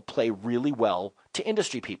you know, play really well to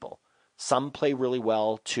industry people. Some play really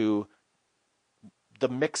well to the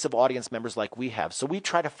mix of audience members like we have. So we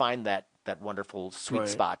try to find that wonderful sweet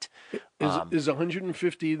spot. Is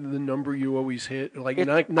 150 the number you always hit? Like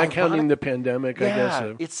not counting the pandemic, I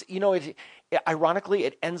guess. It's ironically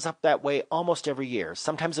it ends up that way almost every year.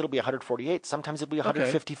 Sometimes it'll be 148, sometimes it'll be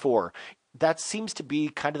 154. Okay. That seems to be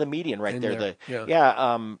kind of the median right there.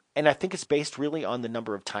 And I think it's based really on the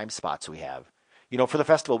number of time spots we have. For the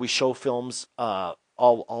festival we show films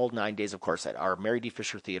all 9 days, of course, at our Mary D.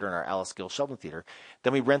 Fisher Theater and our Alice Gill Sheldon Theater.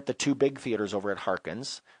 Then we rent the 2 big theaters over at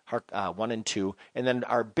Harkins, 1 and 2. And then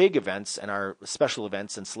our big events and our special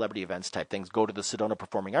events and celebrity events type things go to the Sedona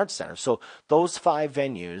Performing Arts Center. So those 5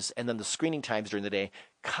 venues and then the screening times during the day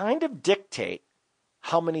kind of dictate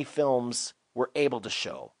how many films we're able to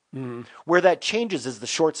show. Where that changes is the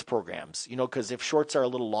shorts programs, because if shorts are a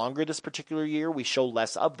little longer this particular year, we show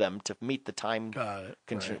less of them to meet the time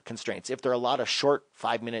constraints. If there are a lot of short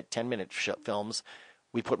 5-minute, 10-minute films,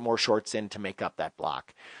 we put more shorts in to make up that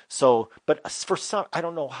block. So, but for some, I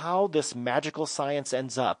don't know how this magical science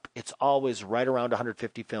ends up. It's always right around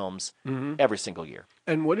 150 films every single year.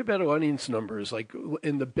 And what about audience numbers? Like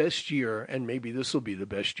in the best year, and maybe this will be the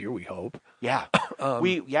best year, we hope. Yeah.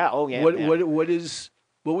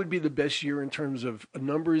 What would be the best year in terms of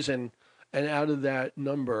numbers, and out of that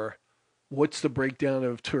number, what's the breakdown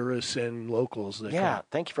of tourists and locals?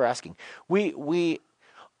 Thank you for asking. We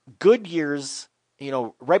good years,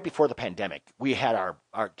 right before the pandemic, we had our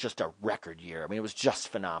just a record year. I mean, it was just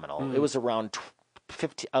phenomenal. It was around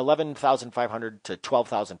 11,500 to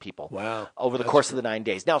 12,000 people. Wow. Over the course of the 9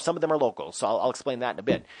 days. Now, some of them are local, so I'll explain that in a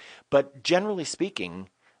bit. But generally speaking,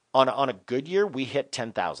 on a good year, we hit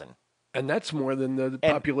 10,000. And that's more than the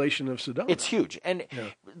population of Sedona. It's huge. And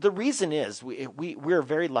the reason is we're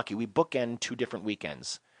very lucky. We bookend 2 different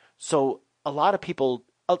weekends. So a lot of people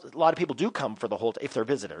do come for the whole, if they're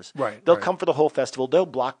visitors. Right. They'll come for the whole festival. They'll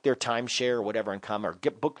block their timeshare or whatever and come, or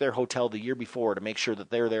book their hotel the year before to make sure that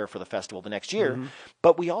they're there for the festival the next year.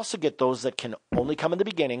 But we also get those that can only come in the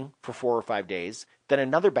beginning for 4 or 5 days, then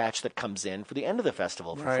another batch that comes in for the end of the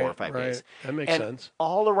festival for 4 or 5 days. That makes sense.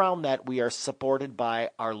 All around that, we are supported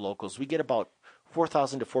by our locals. We get about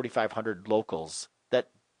 4,000 to 4,500 locals that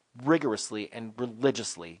rigorously and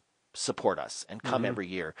religiously support us and come every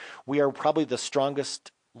year. We are probably the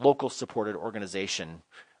strongest local supported organization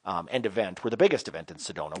and event. We're the biggest event in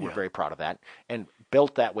Sedona. We're very proud of that, and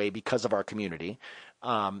built that way because of our community.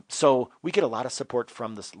 So we get a lot of support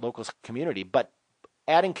from this local community, but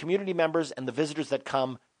adding community members and the visitors that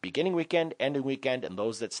come beginning weekend, ending weekend, and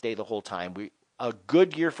those that stay the whole time, a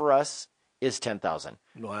good year for us is 10,000.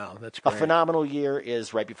 Wow, that's great. A phenomenal year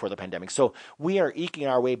is right before the pandemic. So we are eking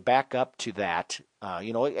our way back up to that.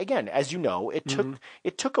 Again, as you know, it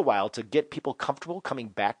took a while to get people comfortable coming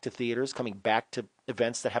back to theaters, coming back to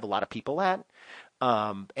events that have a lot of people at.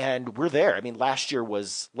 And we're there. I mean, last year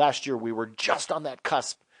we were just on that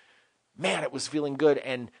cusp. Man, it was feeling good.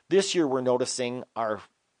 And this year we're noticing our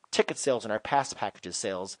ticket sales and our pass packages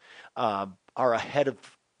sales are ahead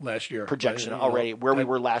of last year projection already, where we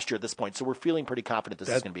were last year at this point. So we're feeling pretty confident this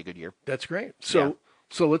is going to be a good year. That's great. So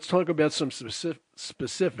let's talk about some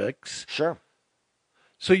specifics. Sure.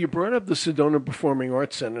 So you brought up the Sedona Performing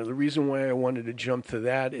Arts Center. The reason why I wanted to jump to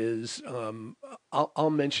that is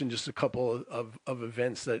I'll mention just a couple of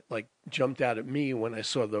events that like jumped out at me when I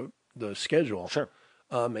saw the schedule. Sure.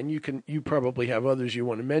 And you probably have others you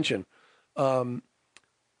want to mention.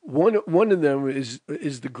 One of them is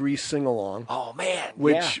the Grease sing along. Oh man,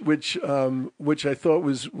 which I thought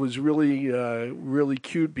was really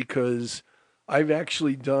cute because I've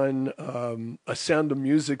actually done a Sound of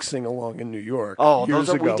Music sing along in New York. Oh, years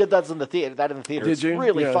ago. We did that in the theater. Did it's you?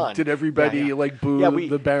 really fun. Did everybody boo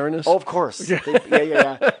the Baroness? Oh, of course.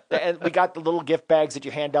 Yeah. And we got the little gift bags that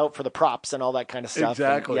you hand out for the props and all that kind of stuff.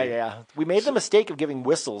 Exactly. And we made the mistake of giving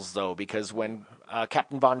whistles though, because when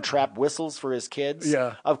Captain Von Trapp whistles for his kids,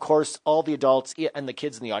 of course, all the adults and the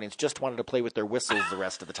kids in the audience just wanted to play with their whistles the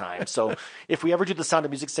rest of the time. So if we ever do the Sound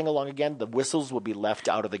of Music sing along again, the whistles will be left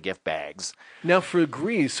out of the gift bags. Now, for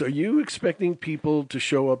Grease, are you expecting people to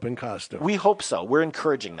show up in costume? We hope so. We're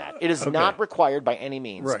encouraging that. It is not required by any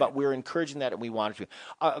means, but we're encouraging that, and we want it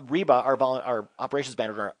to. Reba, our operations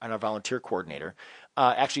manager and our volunteer coordinator,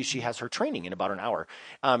 actually, she has her training in about an hour.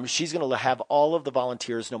 She's going to have all of the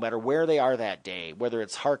volunteers, no matter where they are that day, whether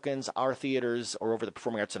it's Harkins, our theaters, or over the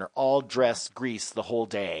Performing Arts Center, all dress Grease the whole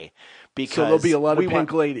day. Because so there'll be a lot of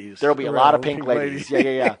pink ladies. There'll be a lot of pink ladies.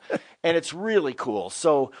 Yeah. And it's really cool.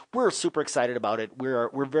 So we're super excited about it.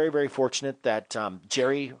 We're very, very fortunate that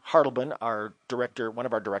Jerry Hartleben, our director, one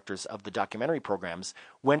of our directors of the documentary programs,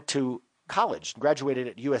 went to college, graduated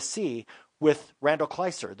at USC with Randall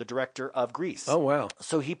Kleiser, the director of Grease. Oh, wow.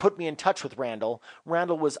 So he put me in touch with Randall.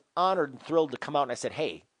 Randall was honored and thrilled to come out, and I said,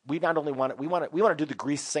 hey, we not only want to do the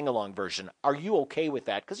Grease sing-along version. Are you okay with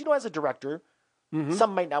that? Because, as a director,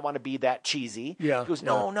 some might not want to be that cheesy. Yeah. He goes,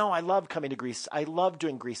 no, I love coming to Grease. I love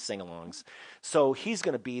doing Grease sing-alongs. So he's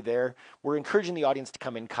going to be there. We're encouraging the audience to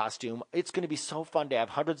come in costume. It's going to be so fun to have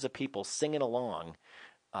hundreds of people singing along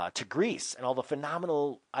to Grease and all the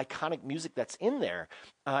phenomenal, iconic music that's in there.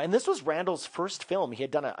 And this was Randall's first film. He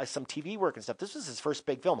had done some TV work and stuff. This was his first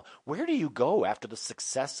big film. Where do you go after the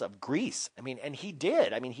success of Grease? And he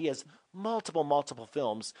did. He has multiple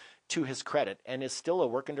films to his credit and is still a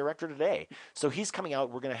working director today. So he's coming out.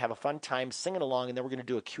 We're going to have a fun time singing along, and then we're going to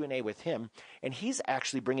do a Q&A with him. And he's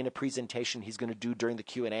actually bringing a presentation he's going to do during the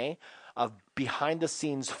Q&A of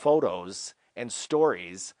behind-the-scenes photos and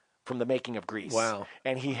stories from the making of Grease. Wow.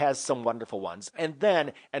 And he has some wonderful ones. And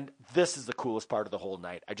this is the coolest part of the whole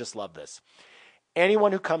night. I just love this.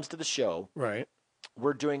 Anyone who comes to the show,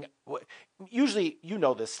 we're doing, usually,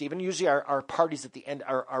 this, Stephen, usually our parties at the end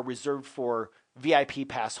are reserved for VIP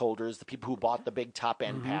pass holders, the people who bought the big top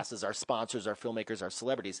end passes, our sponsors, our filmmakers, our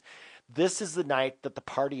celebrities. This is the night that the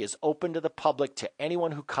party is open to the public, to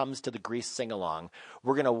anyone who comes to the Grease sing-along.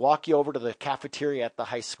 We're going to walk you over to the cafeteria at the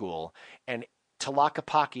high school, and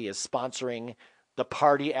Talakapaki is sponsoring the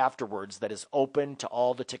party afterwards that is open to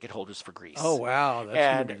all the ticket holders for Grease. Oh, wow. That's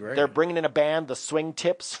going to be great. They're bringing in a band, the Swing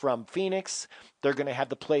Tips from Phoenix. They're going to have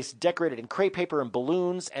the place decorated in crepe paper and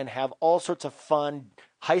balloons and have all sorts of fun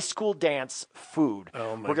high school dance food.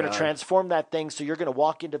 Oh, my We're going God. to transform that thing so you're going to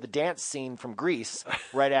walk into the dance scene from Grease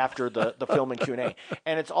right after the film and Q&A.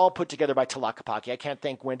 And it's all put together by Talakapaki. I can't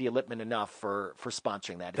thank Wendy Littman enough for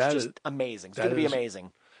sponsoring that. It's just amazing. It's going to be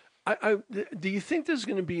amazing. Do you think there's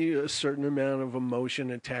going to be a certain amount of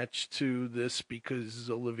emotion attached to this because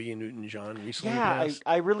Olivia Newton-John recently passed?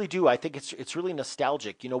 I really do. I think it's really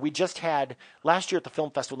nostalgic. We just had last year at the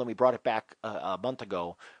film festival, and we brought it back a month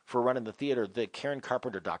ago for running the theater, the Karen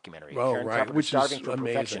Carpenter documentary. Karen Carpenter, which Starving is for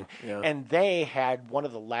amazing. Perfection. Yeah. And they had one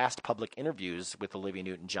of the last public interviews with Olivia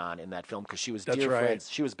Newton-John in that film because she was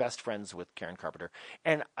friends. She was best friends with Karen Carpenter.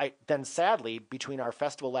 And then sadly, between our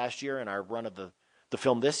festival last year and our run of the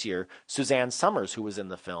film this year, Suzanne Summers, who was in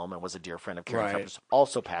the film and was a dear friend of Karen Carpenter's,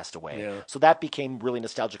 also passed away. Yeah. So that became really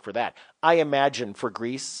nostalgic for that. I imagine for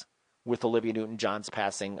Grease, with Olivia Newton-John's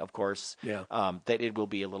passing, of course, that it will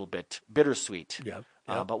be a little bit bittersweet. Yeah.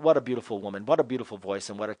 But what a beautiful woman, what a beautiful voice,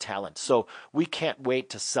 and what a talent. So we can't wait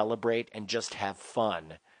to celebrate and just have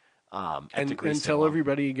fun. And tell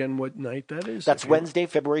everybody again what night that is. That's Wednesday,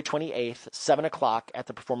 February 28th, 7 o'clock at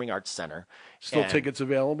the Performing Arts Center. Still tickets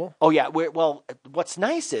available? Oh, yeah. Well, what's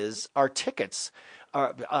nice is our tickets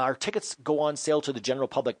go on sale to the general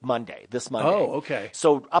public this Monday. Oh, okay.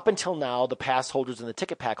 So up until now, the pass holders and the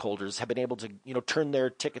ticket pack holders have been able to, turn their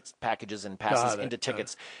tickets packages and passes into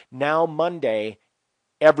tickets. Now Monday,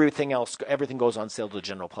 everything goes on sale to the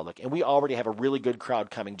general public. And we already have a really good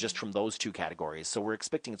crowd coming just from those two categories. So we're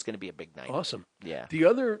expecting it's going to be a big night. Awesome. Yeah. The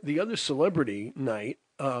other celebrity night,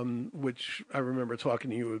 which I remember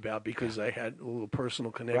talking to you about because I had a little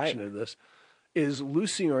personal connection to this, is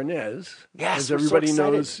Lucy Yes, Arnaz, as we're so everybody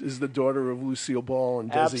excited. knows, is the daughter of Lucille Ball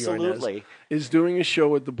and Desi Absolutely. Arnaz, is doing a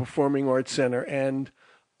show at the Performing Arts Center, and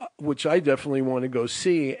which I definitely want to go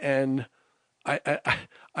see. And I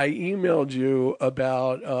emailed you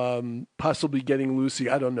about possibly getting Lucy.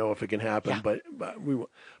 I don't know if it can happen, Yeah.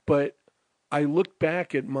 but I looked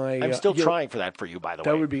back at my. I'm still trying for that for you, by the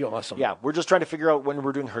way. That would be awesome. Yeah, we're just trying to figure out when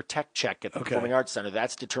we're doing her tech check at the Okay. Performing Arts Center.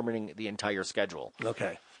 That's determining the entire schedule.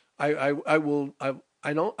 Okay. I will.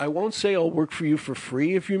 I won't say I'll work for you for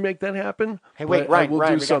free if you make that happen. Hey, wait, but I Ryan, will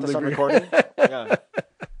Ryan, do we got this on something. recording? Yeah.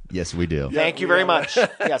 Yes, we do. Thank you very much.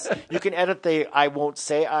 Yes, you can edit the "I won't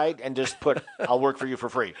say I" and just put "I'll work for you for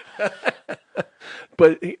free."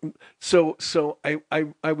 But so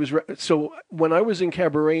I was so when I was in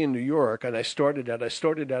Cabaret in New York and I started out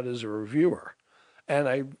as a reviewer, and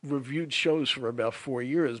I reviewed shows for about 4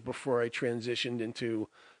 years before I transitioned into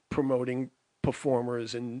promoting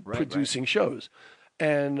performers and producing shows.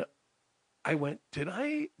 And I went, did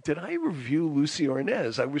I review Lucy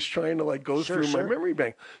Arnaz? I was trying to go through my memory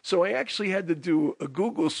bank. So I actually had to do a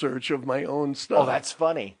Google search of my own stuff. Oh, that's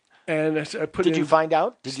funny. And I put Did in you find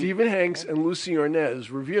out? Stephen Hanks and Lucy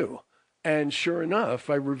Arnaz review. And sure enough,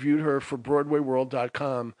 I reviewed her for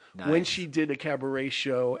BroadwayWorld.com when she did a cabaret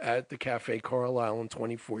show at the Cafe Carlisle in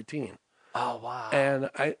 2014. Oh, wow.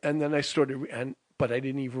 And then I started, but I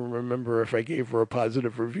didn't even remember if I gave her a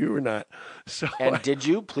positive review or not. So did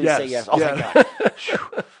you? Please yes, say yes. Oh, yeah. thank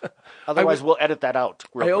God. Otherwise, we'll edit that out.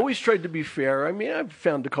 I always tried to be fair. I mean, I've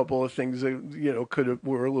found a couple of things that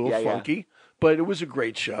were a little funky, but it was a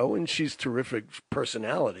great show, and she's terrific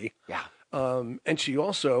personality. Yeah. And she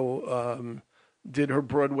also did her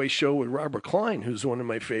Broadway show with Robert Klein, who's one of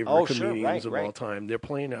my favorite comedians of all time. They're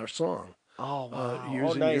playing our song. Oh, wow.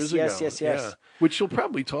 Years and nice. years ago. Yes. Yeah. Which she'll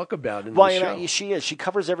probably talk about in the show. She is. She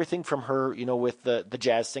covers everything from her, with the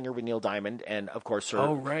jazz singer with Neil Diamond, and of course her.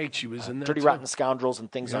 Oh, right, she was in that. Dirty Rotten Scoundrels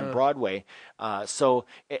and things on Broadway. And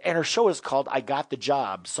her show is called "I Got the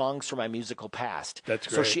Job: Songs from My Musical Past." That's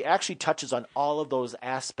great. So she actually touches on all of those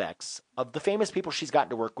aspects of the famous people she's gotten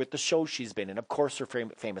to work with, the shows she's been in, of course her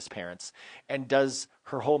famous parents, and does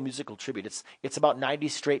her whole musical tribute. It's about 90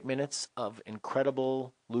 straight minutes of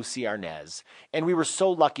incredible Lucy Arnaz. And we were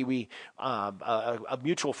so lucky. We a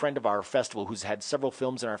mutual friend of our festival who's had several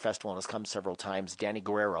films in our festival and has come several times, Danny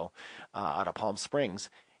Guerrero, out of Palm Springs.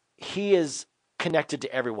 He is connected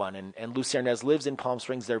to everyone, and Lucy Arnaz lives in Palm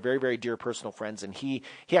Springs. They're very, very dear personal friends. And he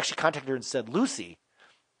actually contacted her and said, "Lucy,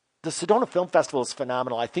 the Sedona Film Festival is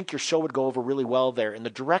phenomenal. I think your show would go over really well there. And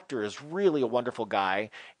the director is really a wonderful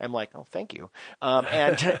guy." I'm like, "Oh, thank you."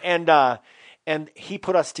 And he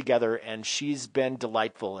put us together, and she's been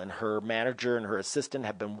delightful. And her manager and her assistant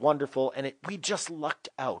have been wonderful. And we just lucked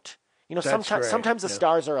out. Sometimes the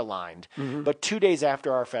stars are aligned. Mm-hmm. But 2 days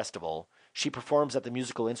after our festival, she performs at the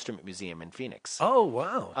Musical Instrument Museum in Phoenix. Oh,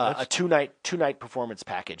 wow. A two-night performance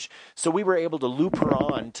package. So we were able to loop her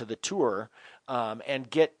on to the tour and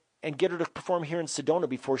get her to perform here in Sedona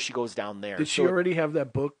before she goes down there. Did she already have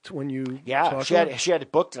that booked when you? Yeah, she had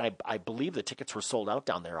it booked, and I believe the tickets were sold out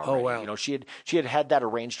down there already. Oh, wow. She had that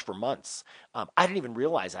arranged for months. I didn't even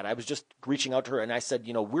realize that. I was just reaching out to her, and I said,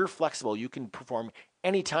 we're flexible. You can perform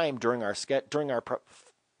anytime during our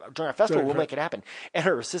festival. We'll make it happen. And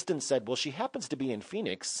her assistant said, "Well, she happens to be in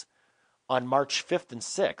Phoenix on March 5th and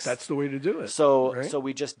 6th. That's the way to do it. So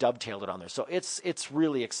we just dovetailed it on there. So it's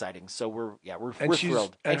really exciting. So we're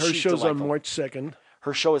thrilled. And her show's on March 2nd.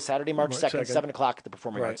 Her show is Saturday, March 2nd, 7 o'clock at the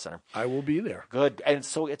Performing Arts Center. I will be there. Good. And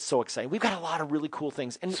so it's so exciting. We've got a lot of really cool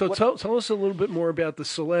things. And so tell us a little bit more about the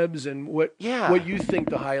celebs and what you think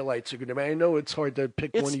the highlights are going to be. I know it's hard to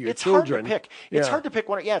pick one of your children. Hard to pick. It's hard to pick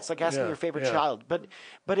one. Yeah, it's like asking your favorite child. But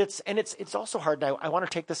it's also hard. And I want to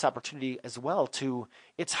take this opportunity as well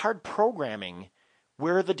it's hard programming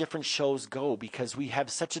where the different shows go because we have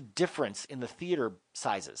such a difference in the theater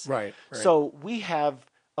sizes. Right. So we have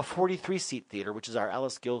a 43-seat theater, which is our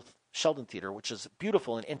Alice Gill Sheldon Theater, which is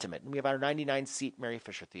beautiful and intimate. And we have our 99-seat Mary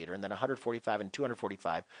Fisher Theater, and then 145 and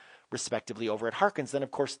 245, respectively, over at Harkins. Then,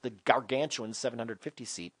 of course, the gargantuan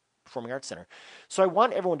 750-seat Performing Arts Center. So I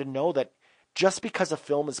want everyone to know that just because a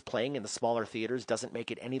film is playing in the smaller theaters doesn't make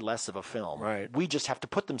it any less of a film. Right. We just have to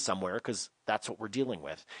put them somewhere because that's what we're dealing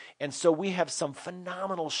with. And so we have some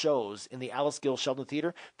phenomenal shows in the Alice Gill Sheldon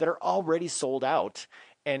Theater that are already sold out.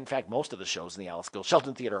 And in fact, most of the shows in the Alice Gill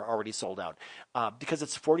Sheldon Theater are already sold out because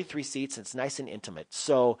it's 43 seats and it's nice and intimate.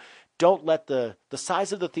 So don't let the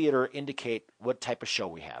size of the theater indicate what type of show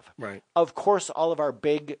we have. Right. Of course, all of our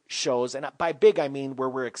big shows, and by big I mean where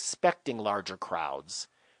we're expecting larger crowds,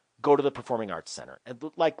 go to the Performing Arts Center. And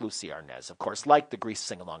like Lucy Arnaz, of course, like the Grease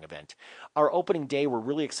Sing-Along event. Our opening day, we're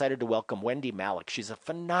really excited to welcome Wendy Malick. She's a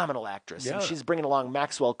phenomenal actress. Yeah. And she's bringing along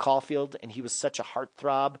Maxwell Caulfield, and he was such a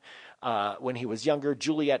heartthrob when he was younger.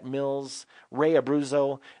 Juliette Mills, Ray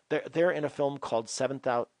Abruzzo. They're in a film called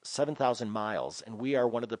 7,000 Miles, and we are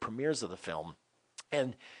one of the premieres of the film.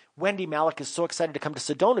 And Wendy Malick is so excited to come to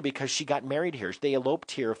Sedona because she got married here. They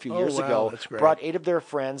eloped here a few years ago, that's great. brought 8 of their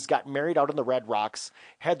friends, got married out on the Red Rocks,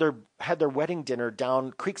 had their wedding dinner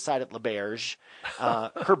down Creekside at LaBerge.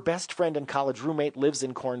 Her best friend and college roommate lives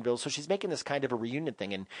in Cornville, so she's making this kind of a reunion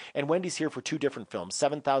thing. And Wendy's here for 2 different films,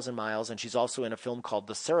 7,000 Miles, and she's also in a film called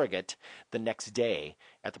The Surrogate the next day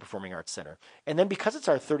at the Performing Arts Center. And then because it's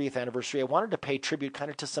our 30th anniversary, I wanted to pay tribute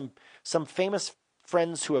kind of to some famous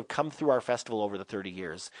friends who have come through our festival over the 30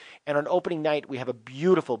 years. And on opening night, we have a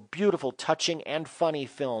beautiful, beautiful, touching, and funny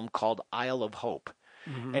film called Isle of Hope.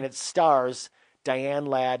 Mm-hmm. And it stars Diane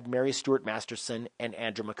Ladd, Mary Stuart Masterson, and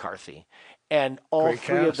Andrew McCarthy. And all Great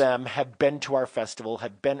three cast. of them have been to our festival,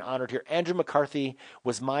 have been honored here. Andrew McCarthy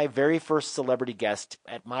was my very first celebrity guest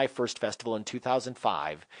at my first festival in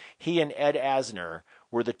 2005. He and Ed Asner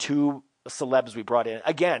were the 2 celebs we brought in.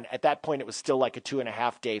 Again, at that point, it was still like a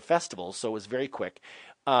 2.5-day festival, so it was very quick.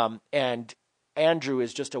 And Andrew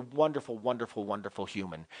is just a wonderful, wonderful, wonderful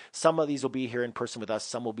human. Some of these will be here in person with us.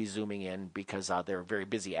 Some will be Zooming in because they're very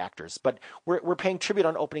busy actors. But we're paying tribute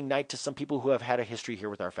on opening night to some people who have had a history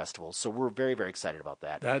here with our festival. So we're very, very excited about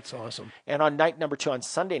that. That's awesome. And on night number 2, on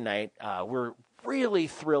Sunday night, we're really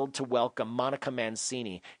thrilled to welcome Monica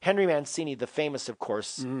Mancini. Henry Mancini, the famous, of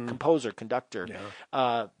course, composer, conductor,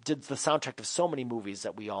 did the soundtrack of so many movies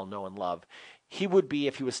that we all know and love. He would be,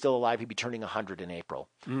 if he was still alive, he'd be turning 100 in April.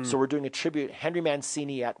 So we're doing a tribute, Henry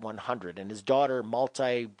Mancini at 100, and his daughter,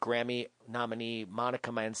 multi-Grammy nominee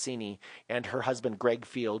Monica Mancini, and her husband, Greg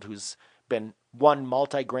Field, who's won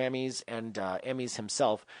multi-Grammys and Emmys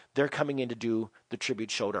himself. They're coming in to do the tribute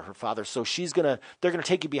show to her father. So they're going to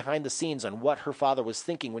take you behind the scenes on what her father was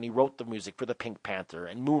thinking when he wrote the music for the Pink Panther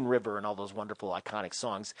and Moon River and all those wonderful iconic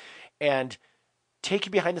songs. And take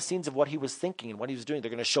you behind the scenes of what he was thinking and what he was doing.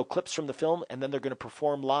 They're going to show clips from the film, and then they're going to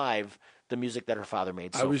perform live the music that her father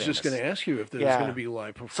made so I was famous. just going to ask you if there's going to be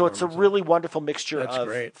live performance. So it's a really wonderful mixture That's of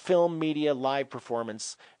great. film, media, live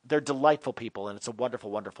performance. They're delightful people, and it's a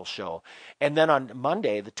wonderful, wonderful show. And then on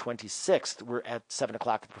Monday, the 26th, we're at 7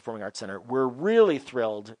 o'clock at the Performing Arts Center. We're really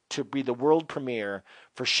thrilled to be the world premiere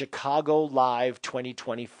for Chicago Live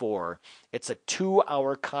 2024. It's a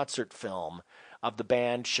 2-hour concert film of the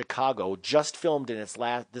band Chicago, just filmed in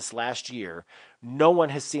this last year. No one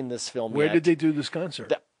has seen this film yet. Where did they do this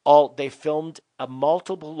concert? They filmed at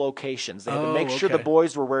multiple locations. They had to make sure the okay.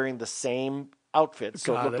 boys were wearing the same outfits,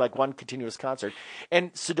 so it looked like one continuous concert.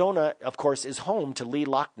 And Sedona, of course, is home to Lee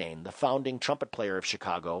Loughnane, the founding trumpet player of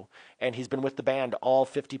Chicago, and he's been with the band all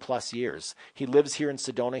 50-plus years. He lives here in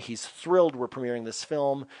Sedona. He's thrilled we're premiering this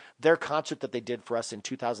film. Their concert that they did for us in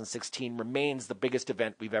 2016 remains the biggest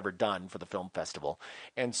event we've ever done for the film festival.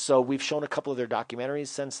 And so we've shown a couple of their documentaries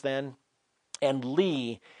since then, and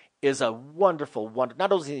Lee is a wonderful,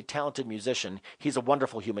 not only is he a talented musician, he's a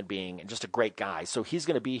wonderful human being and just a great guy. So he's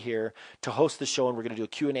going to be here to host the show, and we're going to do a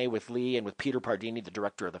Q&A with Lee and with Peter Pardini, the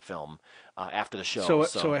director of the film, after the show.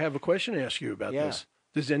 So I have a question to ask you about this.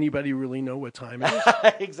 Does anybody really know what time it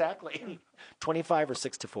is? Exactly. 25 or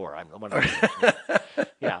 6 to 4. I'm one of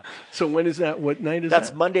Yeah. So when is that? What night is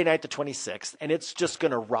That's that? Monday night, the 26th, and it's just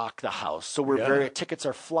going to rock the house. So tickets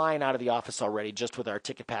are flying out of the office already, just with our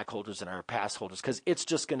ticket pack holders and our pass holders, because it's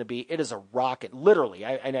just going to be. It is a rockin', literally.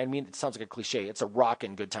 I mean, it sounds like a cliche. It's a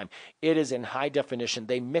rockin' good time. It is in high definition.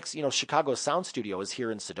 They mix. Chicago's sound studio is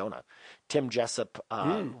here in Sedona. Tim Jessup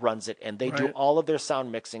runs it, and they do all of their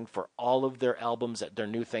sound mixing for all of their albums, their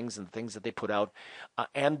new things and things that they put out,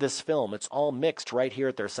 and this film. It's all mixed right here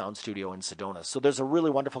at their sound studio in Sedona. So there's a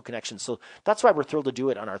really wonderful connection. So that's why we're thrilled to do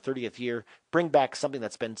it on our 30th year, bring back something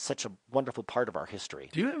that's been such a wonderful part of our history.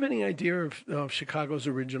 Do you have any idea if Chicago's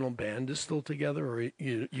original band is still together, or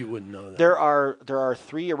you wouldn't know that? There are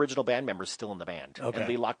 3 original band members still in the band, okay. and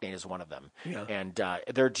Lee Loughnane is one of them. Yeah. And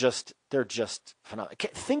they're just phenomenal.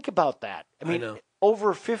 Think about that. I mean,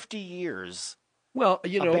 over 50 years. Well,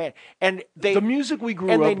 band. And the music we grew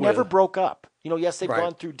up with. with. And they never broke up. Yes, they've Right.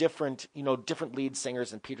 gone through different lead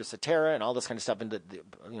singers, and Peter Cetera and all this kind of stuff, and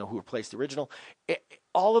who replaced the original.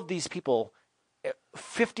 All of these people,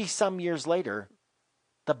 50 some years later,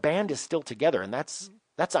 the band is still together, and that's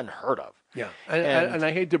unheard of. Yeah, and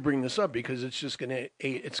I hate to bring this up because it's just going to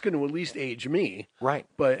at least age me, right?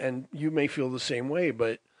 And you may feel the same way,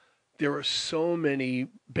 but there are so many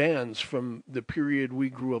bands from the period we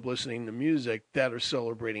grew up listening to music that are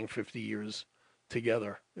celebrating 50 years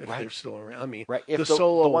together if they're still around. I mean, if the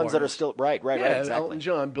solo the ones that are artists. still right, exactly. Elton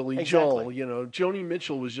John, Billy Joel, Joni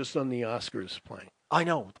Mitchell was just on the Oscars playing. I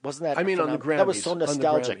know, wasn't that? I mean, on the Grammys. That was so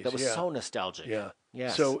nostalgic. Grammys, that was so nostalgic. Yeah.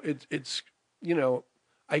 Yes. So it's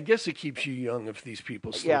I guess it keeps you young if these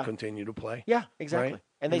people still continue to play. Yeah, exactly. Right?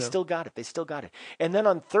 And they still got it. They still got it. And then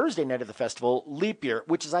on Thursday night of the festival, Leap Year,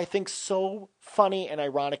 which is, I think, so funny and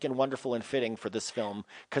ironic and wonderful and fitting for this film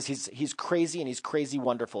because he's crazy and he's crazy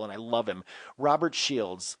wonderful, and I love him. Robert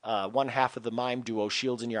Shields, one half of the mime duo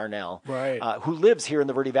Shields and Yarnell, who lives here in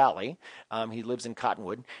the Verde Valley. He lives in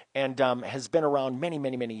Cottonwood and has been around many,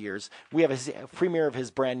 many, many years. We have a premiere of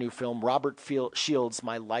his brand new film, Robert Shields,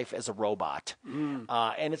 My Life as a Robot.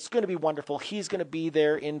 And it's going to be wonderful. He's going to be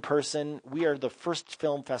there in person. We are the first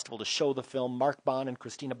film festival to show the film. Mark Bond and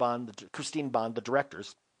Christine Bond, the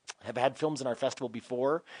directors, have had films in our festival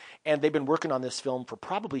before, and they've been working on this film for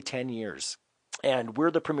probably 10 years. And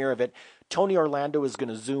we're the premiere of it. Tony Orlando is going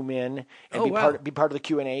to zoom in and be part of the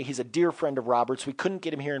Q&A. He's a dear friend of Robert's. We couldn't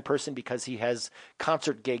get him here in person because he has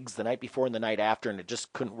concert gigs the night before and the night after, and it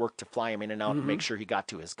just couldn't work to fly him in and out and make sure he got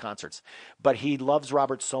to his concerts. But he loves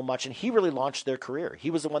Robert so much, and he really launched their career. He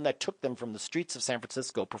was the one that took them from the streets of San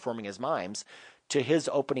Francisco performing as mimes to his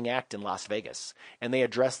opening act in Las Vegas. And they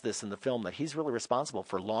address this in the film, that he's really responsible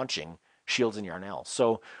for launching Shields and Yarnell.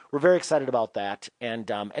 So we're very excited about that. And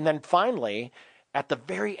then finally, at the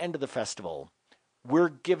very end of the festival, we're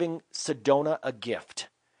giving Sedona a gift.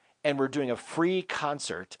 And we're doing a free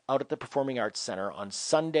concert out at the Performing Arts Center on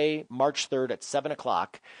Sunday, March 3rd at 7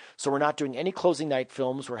 o'clock. So we're not doing any closing night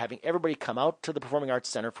films. We're having everybody come out to the Performing Arts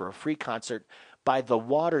Center for a free concert by the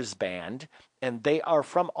Waters Band. And they are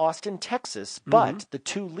from Austin, Texas, but the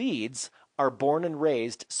two leads are born and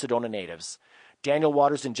raised Sedona natives. Daniel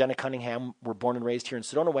Waters and Jenna Cunningham were born and raised here in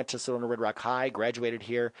Sedona, went to Sedona Red Rock High, graduated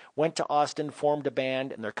here, went to Austin, formed a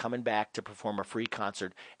band, and they're coming back to perform a free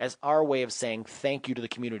concert as our way of saying thank you to the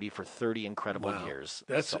community for 30 incredible years.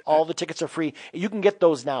 So all the tickets are free. You can get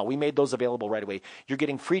those now. We made those available right away. You're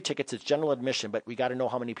getting free tickets. It's general admission, but we got to know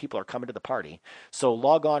how many people are coming to the party. So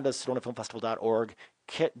log on to SedonaFilmFestival.org.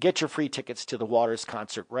 Get your free tickets to the Waters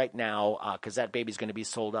concert right now because that baby's going to be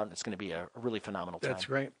sold out, and it's going to be a really phenomenal time. That's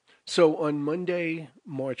great. So on Monday,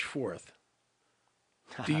 March 4th,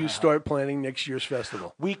 do you start planning next year's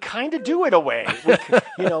festival? We kind of do it away.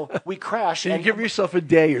 We crash. So you give yourself a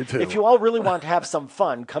day or two. If you all really want to have some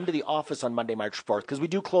fun, come to the office on Monday, March 4th, because we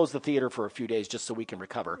do close the theater for a few days just so we can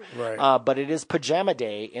recover. Right. But it is pajama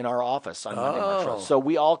day in our office on Monday, March 4th. So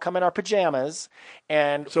we all come in our pajamas.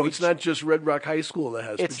 So it's not just Red Rock High School that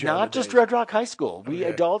has pajama It's not just days. Red Rock High School. We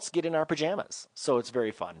adults get in our pajamas. So it's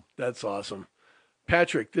very fun. That's awesome.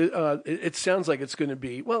 Patrick, it sounds like it's going to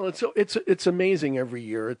be, well, it's amazing every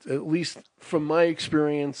year, at least from my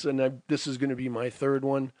experience, and this is going to be my third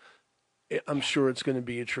one. I'm sure it's going to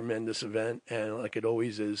be a tremendous event, and like it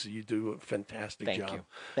always is, you do a fantastic job.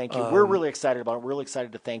 Thank you. We're really excited about it. We're really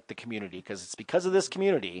excited to thank the community, because it's because of this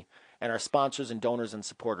community and our sponsors and donors and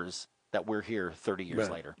supporters that we're here 30 years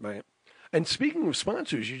later. Right. And speaking of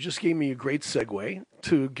sponsors, you just gave me a great segue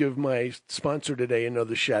to give my sponsor today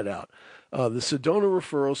another shout out. The Sedona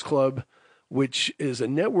Referrals Club, which is a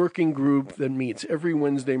networking group that meets every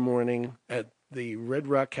Wednesday morning at the Red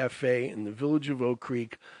Rock Cafe in the village of Oak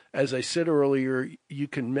Creek. As I said earlier, you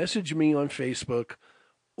can message me on Facebook.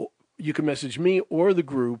 You can message me, or the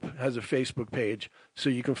group has a Facebook page, so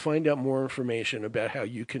you can find out more information about how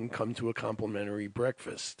you can come to a complimentary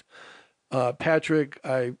breakfast. Patrick,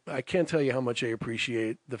 I can't tell you how much I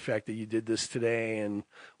appreciate the fact that you did this today and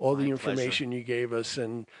all the information you gave us.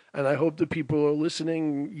 And I hope the people are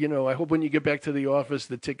listening. I hope when you get back to the office,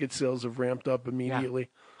 the ticket sales have ramped up immediately.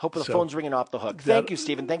 Hope the phone's ringing off the hook. Thank you,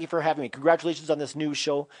 Stephen. Thank you for having me. Congratulations on this new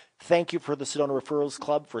show. Thank you for the Sedona Referrals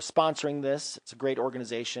Club for sponsoring this. It's a great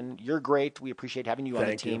organization. You're great. We appreciate having you on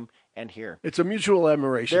the team and here. It's a mutual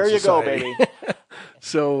admiration There you society. go, baby.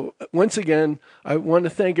 So once again, I want to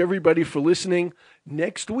thank everybody for listening.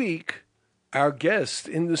 Next week, our guest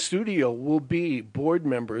in the studio will be board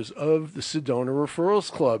members of the Sedona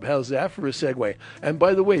Referrals Club. How's that for a segue? And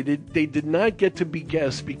by the way, they did not get to be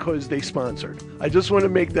guests because they sponsored. I just want to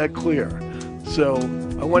make that clear. So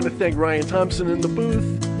I want to thank Ryan Thompson in the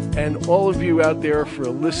booth and all of you out there for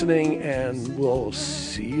listening, and we'll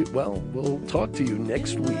talk to you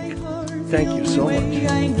next week. Thank you so much.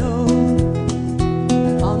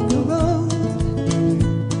 On the road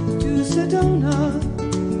to Sedona.